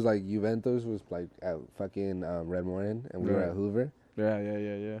 because it was like Juventus was like at fucking Red Morning, and we were at Hoover.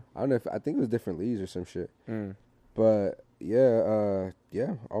 Yeah. I don't know I think it was different leagues or some shit. But yeah,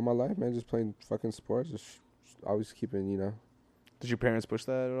 all my life, man, just playing fucking sports, just always keeping, you know. Did your parents push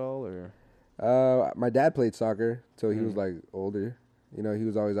that at all, or? My dad played soccer till he was like older. You know, he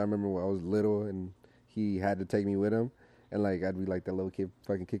was always. I remember when I was little, and he had to take me with him, and like I'd be like the little kid,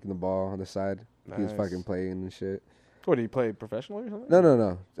 fucking kicking the ball on the side. Nice. He was fucking playing and shit. What, did he play professionally or something?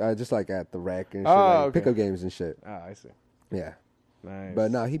 No. Just like at the rec and shit, like pickup games and shit. Ah, I see. Yeah. Nice. But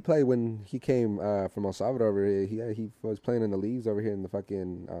no, he played when he came from El Salvador over here. He was playing in the leagues over here in the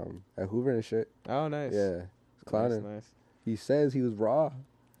fucking at Hoover and shit. Oh, nice. Yeah. Clowning. Nice. He says he was raw.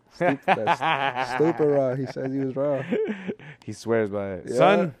 Stupid raw. He says he was raw. He swears by it.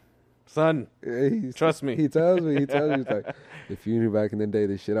 Yeah. Son, trust me. He tells me, he's like, if you knew back in the day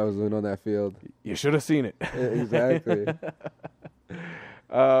the shit I was doing on that field, you should have seen it. Yeah, exactly.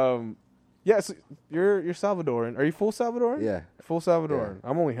 So you're Salvadoran. Are you full Salvadoran? Yeah. Full Salvadoran. Yeah.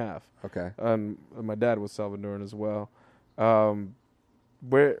 I'm only half. Okay. My dad was Salvadoran as well.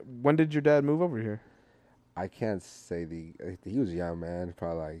 When did your dad move over here? I can't say he was young, man.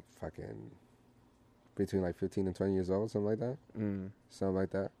 Probably like fucking between like 15 and 20 years old, something like that. Something like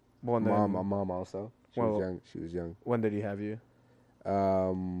that. Well, my mom also. She was young. When did he have you?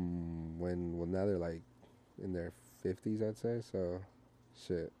 Now they're like in their 50s, I'd say. So,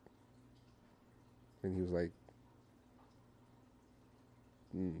 shit. When he was like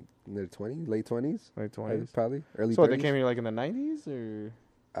in their 20s, late 20s. Late 20s? Probably. Early 30s. So they came here like in the 90s or?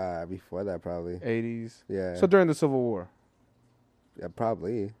 Before that, probably. 80s? Yeah. So during the Civil War? Yeah,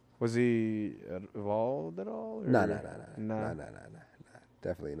 probably. Was he involved at all? No.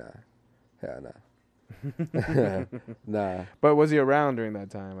 Definitely not. Hell no. Nah. But was he around during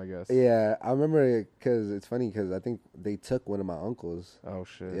that time, I guess? Yeah, I remember because it's funny because I think they took one of my uncles. Oh,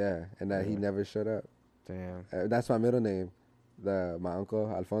 shit. Yeah, and that he never showed up. Damn. That's my middle name. my uncle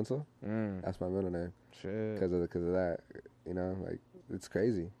Alfonso. Mm. That's my middle name. Shit. Because of that, like it's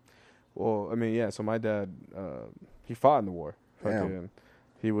crazy. Well, I mean, yeah. So my dad, he fought in the war. Fucking,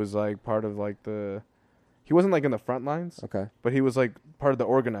 he was like part of like he wasn't like in the front lines. Okay. But he was like part of the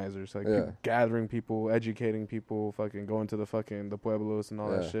organizers, like gathering people, educating people, fucking going to the pueblos and all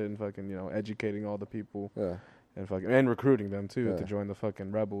that shit, and fucking educating all the people. Yeah. And recruiting them too to join the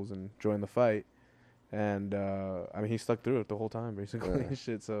fucking rebels and join the fight. And I mean, he stuck through it the whole time, basically. And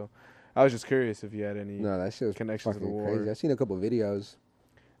shit. So I was just curious if you had any that shit was connections to the war. Crazy. I've seen a couple of videos.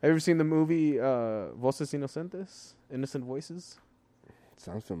 Have you ever seen the movie Voces Inocentes? Innocent Voices?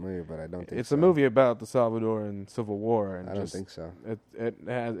 Sounds familiar, but I don't think it's a movie about the Salvadoran Civil War, and I don't think so.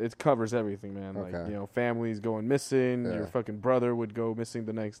 It covers everything, man. Okay. Like families going missing. Your fucking brother would go missing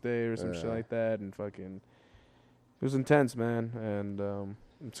the next day or some shit like that, and fucking it was intense, man. And I'm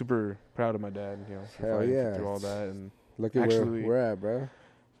super proud of my dad. For fighting through all that, and look at where we're at, bro.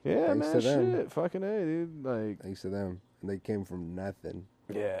 Yeah, thanks man. To them. Shit, fucking A, dude. Like thanks to them, and they came from nothing.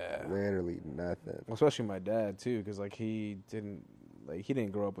 Yeah, literally nothing. Well, especially my dad too, because like he didn't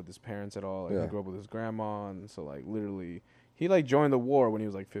grow up with his parents at all. Like, he grew up with his grandma, and so like literally, he like joined the war when he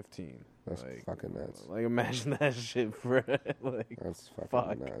was like 15. That's like, fucking nuts. Like imagine that shit, bro. Like that's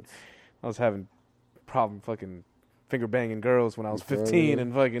fucking nuts. I was having problem fucking finger banging girls when I was 15,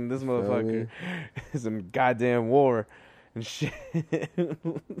 and fucking this motherfucker is in goddamn war and shit.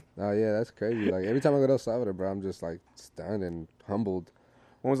 Oh yeah, that's crazy. Like every time I go to El Salvador, bro, I'm just like stunned and humbled.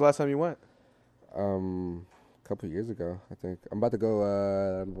 When was the last time you went? A couple of years ago, I think. I'm about to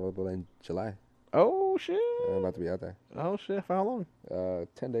go in July. Oh shit! I'm about to be out there. Oh shit! For how long?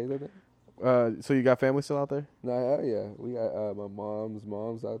 10 days, I think. So you got family still out there? No, yeah, we got my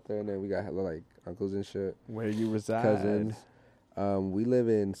mom's out there, and then we got like uncles and shit. Where you reside? Cousins. We live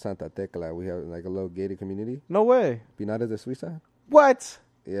in Santa Tecla. We have like a little gated community. No way. Melendez de Suiza. What?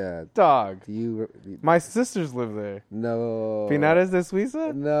 Yeah. Dog. Do my sisters live there. No. Melendez de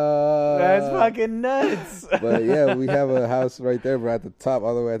Suiza? No. That's fucking nuts. But yeah, we have a house right there, bro, at the top,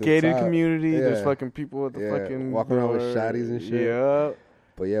 all the way at the gated top. Gated community. Yeah. There's fucking people at the fucking walking around with shotties and shit. Yeah.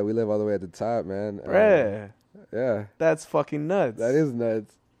 But yeah, we live all the way at the top, man. Bruh. Yeah. That's fucking nuts. That is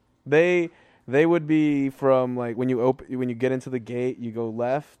nuts. They would be from like when you get into the gate, you go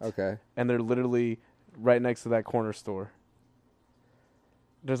left. Okay. And they're literally right next to that corner store.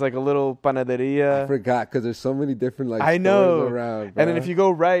 There's like a little panaderia. I forgot because there's so many different like I know. stores around. Bro. And then if you go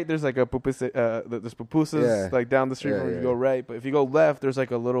right, there's like there's pupusas like down the street from where you go right. But if you go left, there's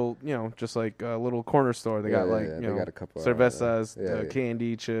like a little, just like a little corner store. They got like got a couple cervezas,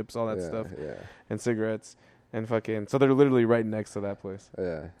 candy, chips, all that stuff, and cigarettes, and fucking. So they're literally right next to that place.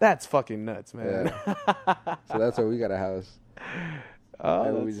 Yeah, that's fucking nuts, man. Yeah. So that's why we got a house. Oh,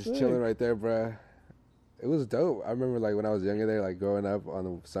 and we just chilling right there, bro. It was dope. I remember, like, when I was younger there, like, growing up on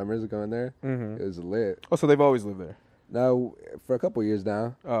the summers going there, It was lit. Oh, so they've always lived there? No, for a couple of years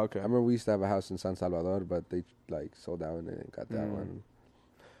now. Oh, okay. I remember we used to have a house in San Salvador, but they, like, sold that one and got that one.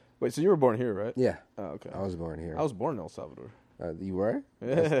 Wait, so you were born here, right? Yeah. Oh, okay. I was born here. I was born in El Salvador. You were?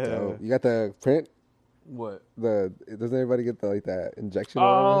 Yeah. That's dope. You got the print? What? Doesn't everybody get that injection?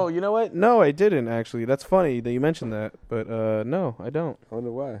 Oh, you know what? No, I didn't, actually. That's funny that you mentioned that, but no, I don't. I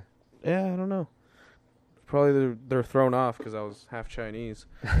wonder why. Yeah, I don't know. Probably they're thrown off because I was half Chinese.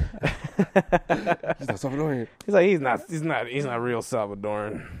 He's not Salvadorian. He's like he's not real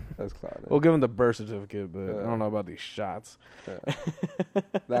Salvadoran. That's clown. We'll give him the birth certificate, but I don't know about these shots. Nah,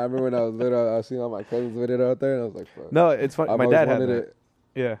 I remember when I was little, I was seeing all my cousins with it out there, and I was like, fuck. No, it's funny. My dad had that.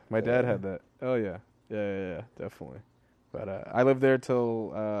 Yeah, my dad had that. Oh yeah, definitely. But I lived there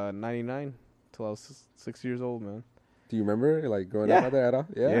till 99, till I was 6 years old, man. Do you remember like growing up out there at all?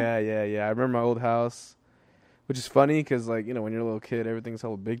 Yeah. I remember my old house. Which is funny because, like, when you're a little kid, everything's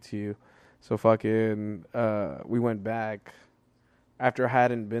hella big to you. So fucking, we went back after I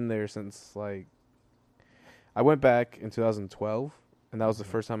hadn't been there since, like, I went back in 2012, and that was the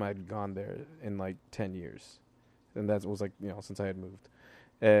first time I had gone there in, like, 10 years. And that was, like, since I had moved.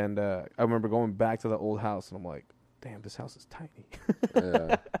 And I remember going back to the old house, and I'm like, damn, this house is tiny.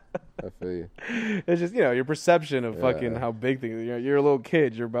 Yeah. I feel you. It's just, your perception of fucking how big things are. You're a little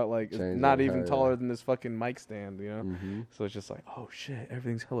kid. You're about, like, not even taller than this fucking mic stand, Mm-hmm. So it's just like, oh, shit,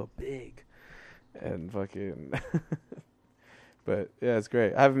 everything's hella big. And fucking... But, yeah, it's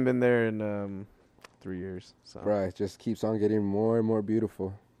great. I haven't been there in 3 years. So. Right. It just keeps on getting more and more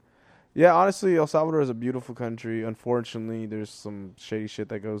beautiful. Yeah, honestly, El Salvador is a beautiful country. Unfortunately, there's some shady shit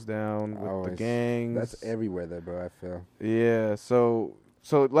that goes down with the gangs. That's everywhere there, bro, I feel. Yeah, so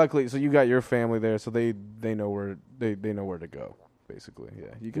luckily, you got your family there, so they know where they know where to go, basically.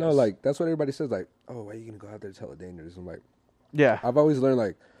 Yeah, you like that's what everybody says. Like, oh, why are you gonna go out there? It's hella dangerous. I'm like, Yeah. I've always learned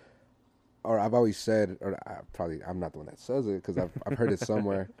like, or I've always said, or I'm not the one that says it because I've heard it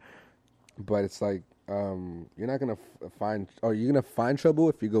somewhere, but it's like you're not gonna find, or you're gonna find trouble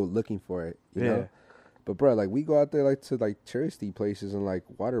if you go looking for it. You know. But bro, like we go out there like to like touristy places and like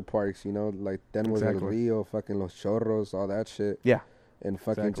water parks, you know, like Tenemos del Rio, fucking Los Chorros, all that shit. Yeah. And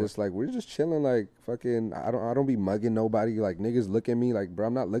fucking just like we're just chilling, like fucking. I don't be mugging nobody. Like niggas look at me, like bro,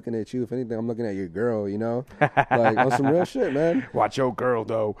 I'm not looking at you. If anything, I'm looking at your girl. You know, like on some real shit, man. Watch your girl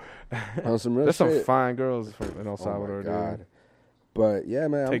though. On some real There's shit. some fine girls in El Salvador. Oh my God. Dude. But yeah,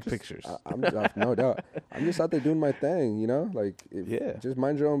 man, Take pictures. I'm no doubt. I'm just out there doing my thing. You know, like just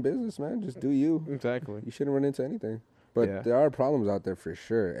mind your own business, man. Just do you. Exactly. You shouldn't run into anything. But there are problems out there for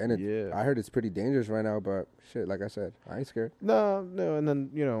sure. And I heard it's pretty dangerous right now, but shit, like I said, I ain't scared. No. And then,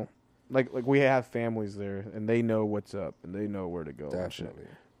 you know, like we have families there, and they know what's up, and they know where to go. Definitely.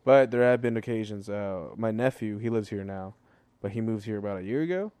 But there have been occasions, my nephew, he lives here now, but he moved here about a year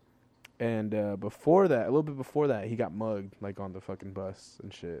ago. And before that, a little bit before that, he got mugged, like, on the fucking bus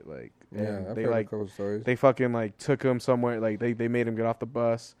and shit. Like, and I've they, heard like, a couple stories. They fucking, like, took him somewhere. Like, they made him get off the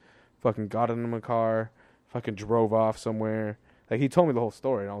bus, fucking got in a car, fucking drove off somewhere. Like, he told me the whole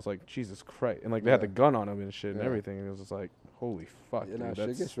story, and I was like, Jesus Christ. And, like, they had the gun on him and shit and everything. And it was just like, holy fuck, dude.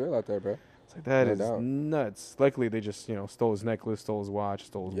 Shit gets real out there, bro. It's like, that is nuts. Luckily, they just, you know, stole his necklace, stole his watch,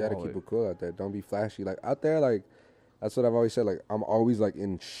 stole his wallet. You gotta keep it cool out there. Don't be flashy. Like, out there, like, that's what I've always said. Like, I'm always, like,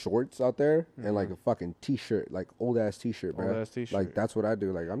 in shorts out there and, like, a fucking T-shirt. Like, old-ass T-shirt, bro. Old-ass T-shirt. Like, that's what I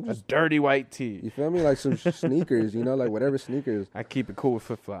do. Like, I'm just... a dirty white tee. You feel me? Like, some sneakers, you know? Like, whatever sneakers. I keep it cool with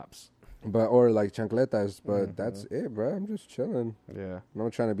flip-flops. But, or, like, chancletas. But that's it, bro. I'm just chilling. Yeah. I'm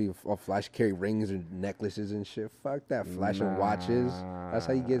not trying to be all flash, carry rings and necklaces and shit. Fuck that. Flashing watches. That's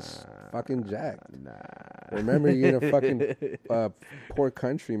how you get fucking jacked. Remember, you're in a fucking poor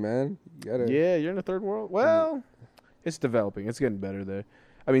country, man. You gotta... Yeah, you're in a third world. Well... It's developing. It's getting better there.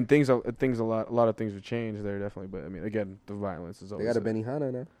 I mean, a lot of things have changed there, definitely. But I mean, again, the violence is always. They got a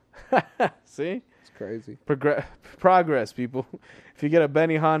Benihana now. See, it's crazy. Progress, people. If you get a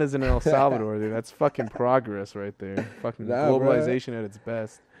Benihana's in El Salvador, dude, that's fucking progress right there. Fucking globalization at its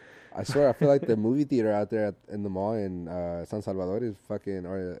best. I swear, I feel like the movie theater out there in the mall in San Salvador is fucking,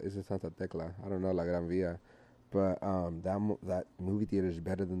 or is it Santa Tecla? I don't know, La Gran Via. But that movie theater is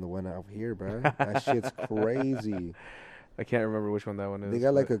better than the one out here, bro. That shit's crazy. I can't remember which one that one is. They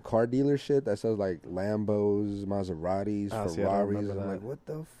got like a car dealership that sells like Lambos, Maseratis, Ferraris. I'm like, what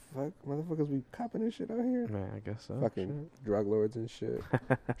the fuck? Motherfuckers be copping this shit out here? Man, I guess so. Fucking drug lords and shit.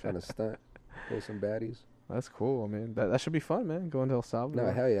 Trying to stunt. Pull some baddies. That's cool. I mean, that should be fun, man. Going to El Salvador.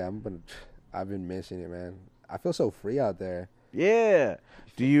 No, hell yeah. I've been missing it, man. I feel so free out there. Yeah.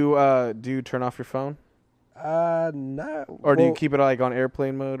 Do you turn off your phone? Not. Or do you keep it like on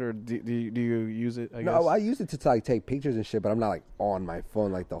airplane mode, or do you use it? I guess? I use it to like take pictures and shit, but I'm not like on my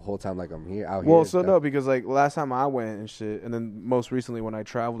phone like the whole time like I'm here out here. Well, so no, because like last time I went and shit, and then most recently when I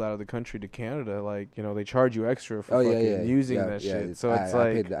traveled out of the country to Canada, like, you know, they charge you extra for using that shit. So it's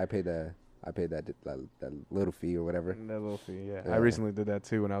like I paid that little fee or whatever. That little fee, yeah. I recently did that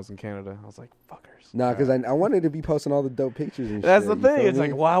too when I was in Canada. I was like, fuckers. No, because I wanted to be posting all the dope pictures and That's shit. That's the thing. It's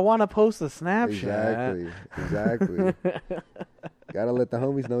like, well, I want to post a Snapchat. Exactly. Gotta let the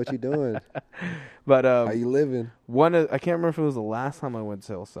homies know what you're doing. But how you living? I can't remember if it was the last time I went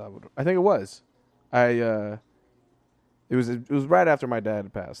to El Salvador. I think it was. It was right after my dad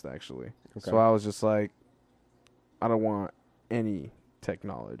had passed, actually. Okay. So I was just like, I don't want any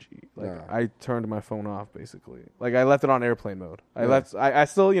technology. Like, I turned my phone off, basically. Like, I left it on airplane mode. I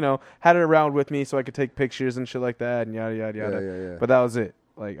still, you know, had it around with me so I could take pictures and shit like that and yada yada yada. Yeah. But that was it.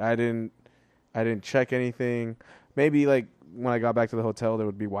 Like, I didn't check anything. Maybe like when I got back to the hotel there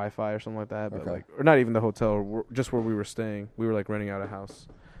would be Wi-Fi or something like that, but like, or not even the hotel, just where we were staying. We were like renting out a house.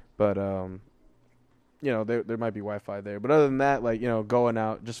 But you know, there might be Wi-Fi there. But other than that, like, you know, going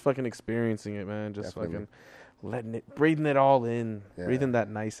out, just fucking experiencing it, man. Just fucking breathing it all in, breathing that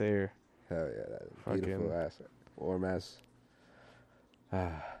nice air. Hell yeah, that beautiful ass, warm ass. I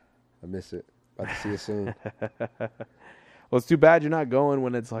miss it. About to see it soon. Well, it's too bad you're not going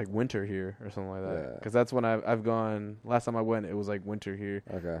when it's like winter here or something like that. Because that's when I've gone. Last time I went, it was like winter here.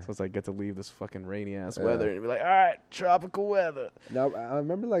 Okay. So it's like get to leave this fucking rainy ass weather and be like, all right, tropical weather. No, I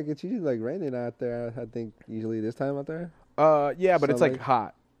remember like it's usually like raining out there. I think usually this time out there. Yeah, but it's like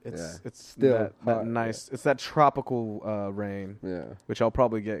hot. It's still that nice. Yeah. It's that tropical rain. Yeah. Which I'll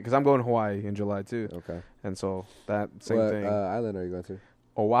probably get because I'm going to Hawaii in July too. Okay. And so that same thing. What island are you going to?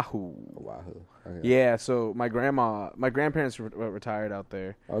 Oahu. Oahu. Okay. Yeah, so my grandparents retired out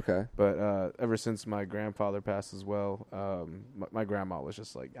there. Okay. But ever since my grandfather passed as well, my grandma was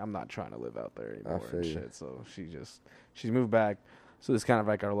just like, I'm not trying to live out there anymore and shit. So she's moved back. So it's kind of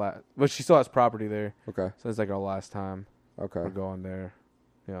like our last, but she still has property there. Okay. So it's like our last time. Okay. We're going there,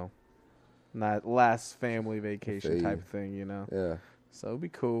 you know, not last family vacation type thing, you know. Yeah. So it'd be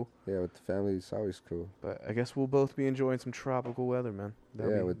cool. Yeah, with the family, it's always cool. But I guess we'll both be enjoying some tropical weather, man.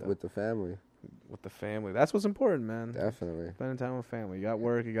 With the family. With the family. That's what's important, man. Definitely. Spending time with family. You got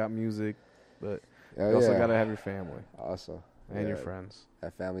work, you got music, but you also got to have your family. Also. And your friends.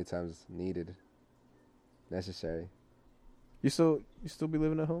 That family time is needed. Necessary. You still be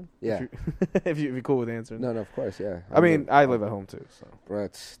living at home? Yeah. If you're cool with answering. No, of course, yeah. I live at home too, so.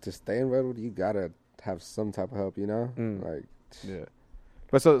 But to stay in Redwood, you gotta have some type of help, you know? Like. Yeah.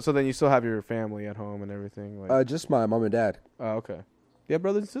 But so then you still have your family at home and everything? Like, just my mom and dad. Oh, okay. You have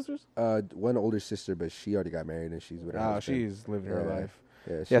brothers and sisters? One older sister, but she already got married and she's with her husband. She's living her life.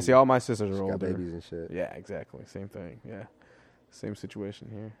 Yeah, see, all my sisters are older. Got babies and shit. Yeah, exactly. Same thing. Yeah. Same situation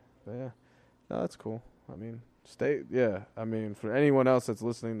here. But yeah. No, that's cool. I mean, for anyone else that's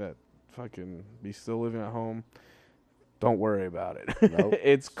listening that fucking be still living at home, don't worry about it. Nope.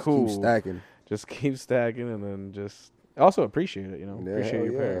 It's cool. Keep stacking. Just keep stacking and then just also appreciate it, you know. Yeah, appreciate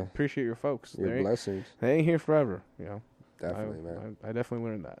your parents. Appreciate your folks. Your blessings. They ain't here forever, you know. Definitely, man. I definitely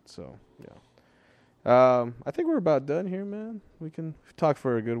learned that. So, yeah. I think we're about done here, man. We can talk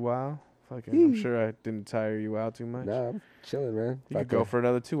for a good while. I'm sure I didn't tire you out too much. Nah, I'm chilling, man. You could go for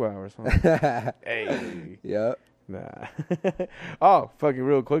another 2 hours, huh? Hey. Yep. Nah. Oh, fucking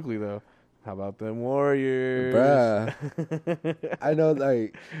real quickly, though. How about them Warriors? Bruh. I know,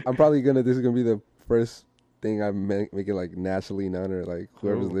 like, this is going to be the first thing I'm making, like, nationally known or, like,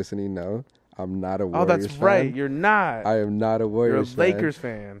 whoever's listening know. I'm not a Warriors fan. Oh, that's right. You're not. I am not a Warriors fan. You're a Lakers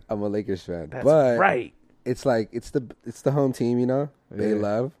fan. I'm a Lakers fan. That's right. It's like, it's the home team, you know? Bay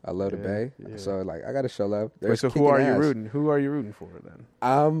love. I love the Bay. Yeah. So, like, I got to show love. So who are you rooting? Who are you rooting for, then?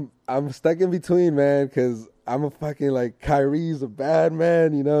 I'm stuck in between, man, because I'm a fucking, like, Kyrie's a bad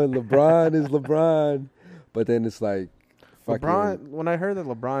man, you know, and LeBron is LeBron. But then it's like, fucking. LeBron, when I heard that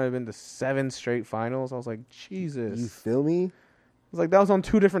LeBron had been to 7 straight finals, I was like, Jesus. You feel me? I was like, that was on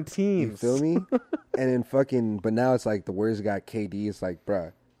 2 different teams. You feel me? And then but now it's like the Warriors got KD. It's like,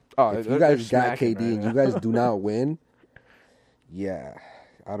 bruh. Oh, if you guys got KD and you guys do not win, yeah,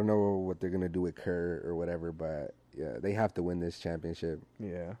 I don't know what they're going to do with Kerr or whatever, but yeah, they have to win this championship.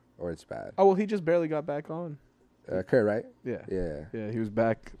 Yeah. Or it's bad. Oh, well, he just barely got back on. Kerr, right? Yeah. Yeah. Yeah, he was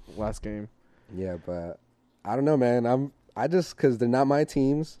back last game. Yeah, but I don't know, man. Because they're not my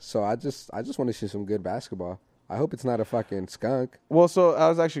teams, so I just want to see some good basketball. I hope it's not a fucking skunk. Well, so I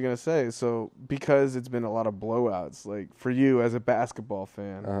was actually going to say, because it's been a lot of blowouts, like, for you as a basketball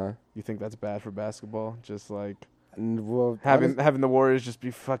fan, you think that's bad for basketball? Just, like, having the Warriors just be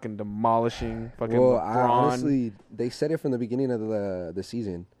fucking demolishing fucking LeBron? Honestly, they said it from the beginning of the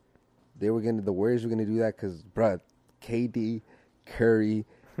season. The Warriors were going to do that because, bruh, KD, Curry,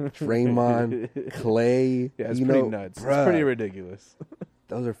 Draymond, Clay. Yeah, it's pretty nuts. Bruh, it's pretty ridiculous.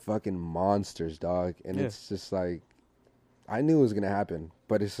 Those are fucking monsters, dog. And it's just like, I knew it was going to happen.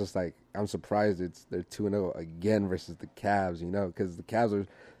 But it's just like, I'm surprised they're 2-0 again versus the Cavs, you know, because the Cavs are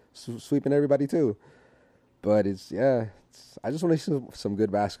sweeping everybody too. But I just want to see some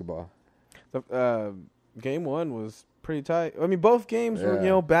good basketball. Game 1 was pretty tight. I mean, both games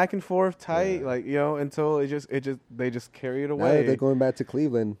were, back and forth tight, like, until they just carry it away. Now that they're going back to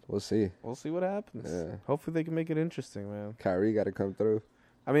Cleveland, we'll see. We'll see what happens. Yeah. Hopefully they can make it interesting, man. Kyrie got to come through.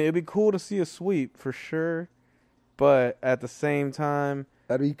 I mean, it'd be cool to see a sweep for sure, but at the same time,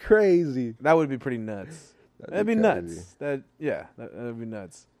 that'd be crazy. That would be pretty nuts. That'd be nuts. That'd be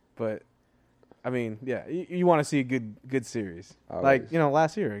nuts. But I mean, yeah, you want to see a good series. Always. Like,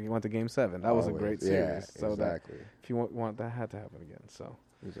 last year you went to Game 7. That was a great series. Yeah, so exactly. If you want that had to happen again. So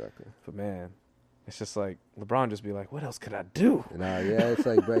exactly. But man, it's just like LeBron just be like, what else could I do? It's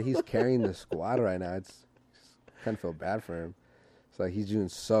like, bro, he's carrying the squad right now. It's kind of feel bad for him. It's like he's doing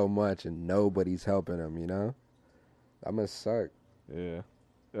so much and nobody's helping him, you know? That must suck. Yeah.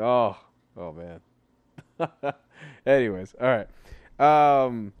 Oh man. Anyways, all right.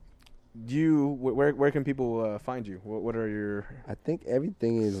 Where can people find you? What are your? I think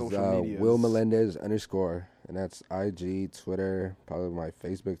everything is Will Melendez _, and that's IG, Twitter, probably my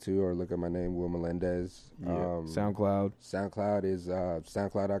Facebook too, or look at my name, Will Melendez. Yeah. SoundCloud. SoundCloud is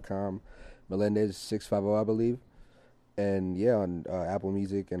SoundCloud.com. Melendez 650, I believe. And yeah, on Apple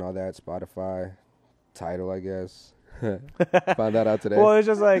Music and all that, Spotify, Tidal, I guess. Found that out today. Well, it's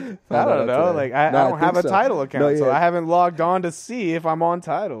just like, I don't know. Today. Like, I don't have a Tidal account, so I haven't logged on to see if I'm on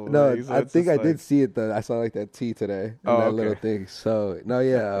Tidal. No, like, so I think I did see it, though. I saw, like, that T today. That little thing. So, no,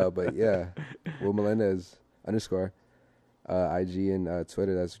 yeah. But, yeah. Will Melendez _ IG and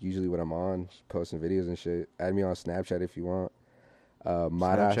Twitter. That's usually what I'm on. Posting videos and shit. Add me on Snapchat if you want.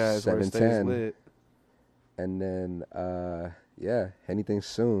 Mara710. And then, anything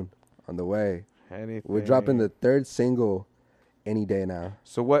soon on the way. Anything. We're dropping the 3rd single any day now.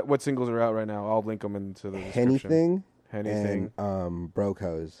 So what singles are out right now? I'll link them into the description. Anything. And Broke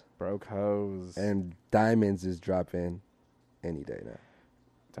Hose. And Diamonds is dropping any day now.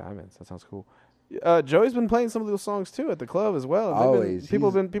 Diamonds, that sounds cool. Joey's been playing some of those songs too at the club as well. Always.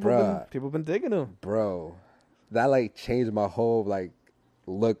 People been digging them. Bro, that like changed my whole like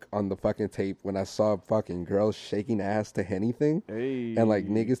look on the fucking tape when I saw fucking girls shaking ass to anything. Hey. And like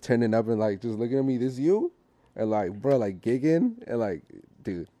niggas turning up and like just looking at me, this you? And like, bro, like gigging and like,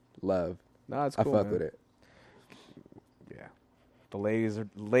 dude, love. Nah, it's cool. I fuck with it. Yeah. The ladies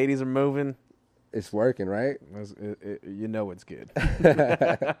are moving. It's working, right? You know it's good.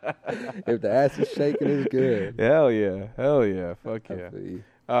 If the ass is shaking, it's good. Hell yeah. Fuck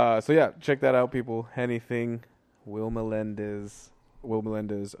yeah. So yeah, check that out, people. Anything, Will Melendez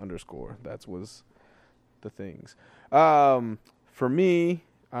 _ That was the things. For me,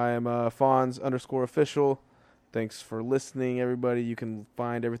 I am Fonz _ official. Thanks for listening, everybody. You can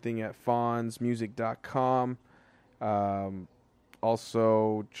find everything at fonzmusic.com.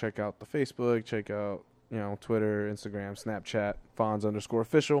 Also, check out the Facebook. Check out, Twitter, Instagram, Snapchat, Fonz _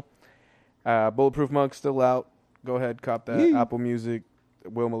 official. Bulletproof Monk's still out. Go ahead, cop that. Yee. Apple Music.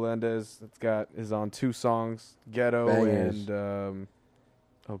 Will Melendez. Is on 2 songs, Ghetto Bangers. And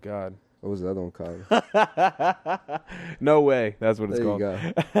oh God, what was the other one called? No Way. That's what it's there called. You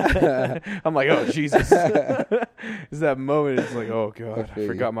go. I'm like, oh Jesus. It's that moment. It's like, oh God, I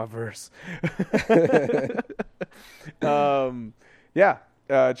forgot my verse.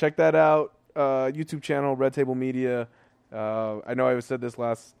 Check that out. YouTube channel, Red Table Media. I know I said this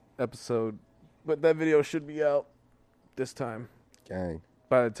last episode, but that video should be out this time. Gang.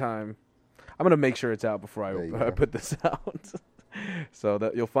 By the time, I'm gonna make sure it's out before I put this out. So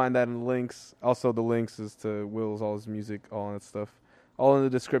that you'll find that in the links. Also, the links is to Will's, all his music, all that stuff, all in the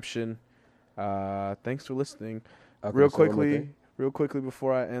description. Thanks for listening. Okay, real quickly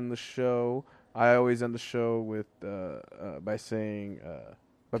before I end the show, I always end the show with by saying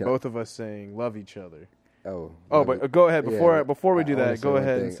both of us saying love each other. But go ahead before we do that. Go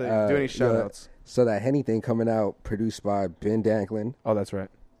ahead and say do any shout outs. So that Henny thing coming out, produced by Ben Danklin. Oh, that's right.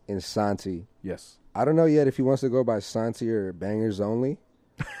 And Santi. Yes. I don't know yet if he wants to go by Santi or Bangers Only.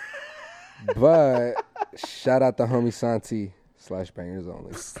 But shout out to homie Santi / Bangers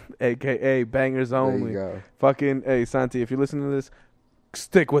Only. AKA Bangers Only. There you go. Fucking, hey, Santi, if you're listening to this,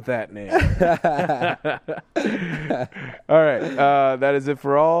 stick with that name. All right. That is it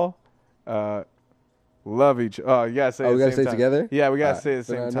for all. Love each other. Oh, you gotta say it at the same time. We gotta say it together? Yeah, we gotta say it at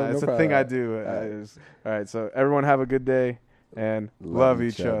the same time. No it's problem. a thing I do. All right, so everyone have a good day and love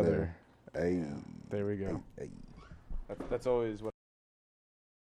each other. Hey. There we go. Hey. That's always what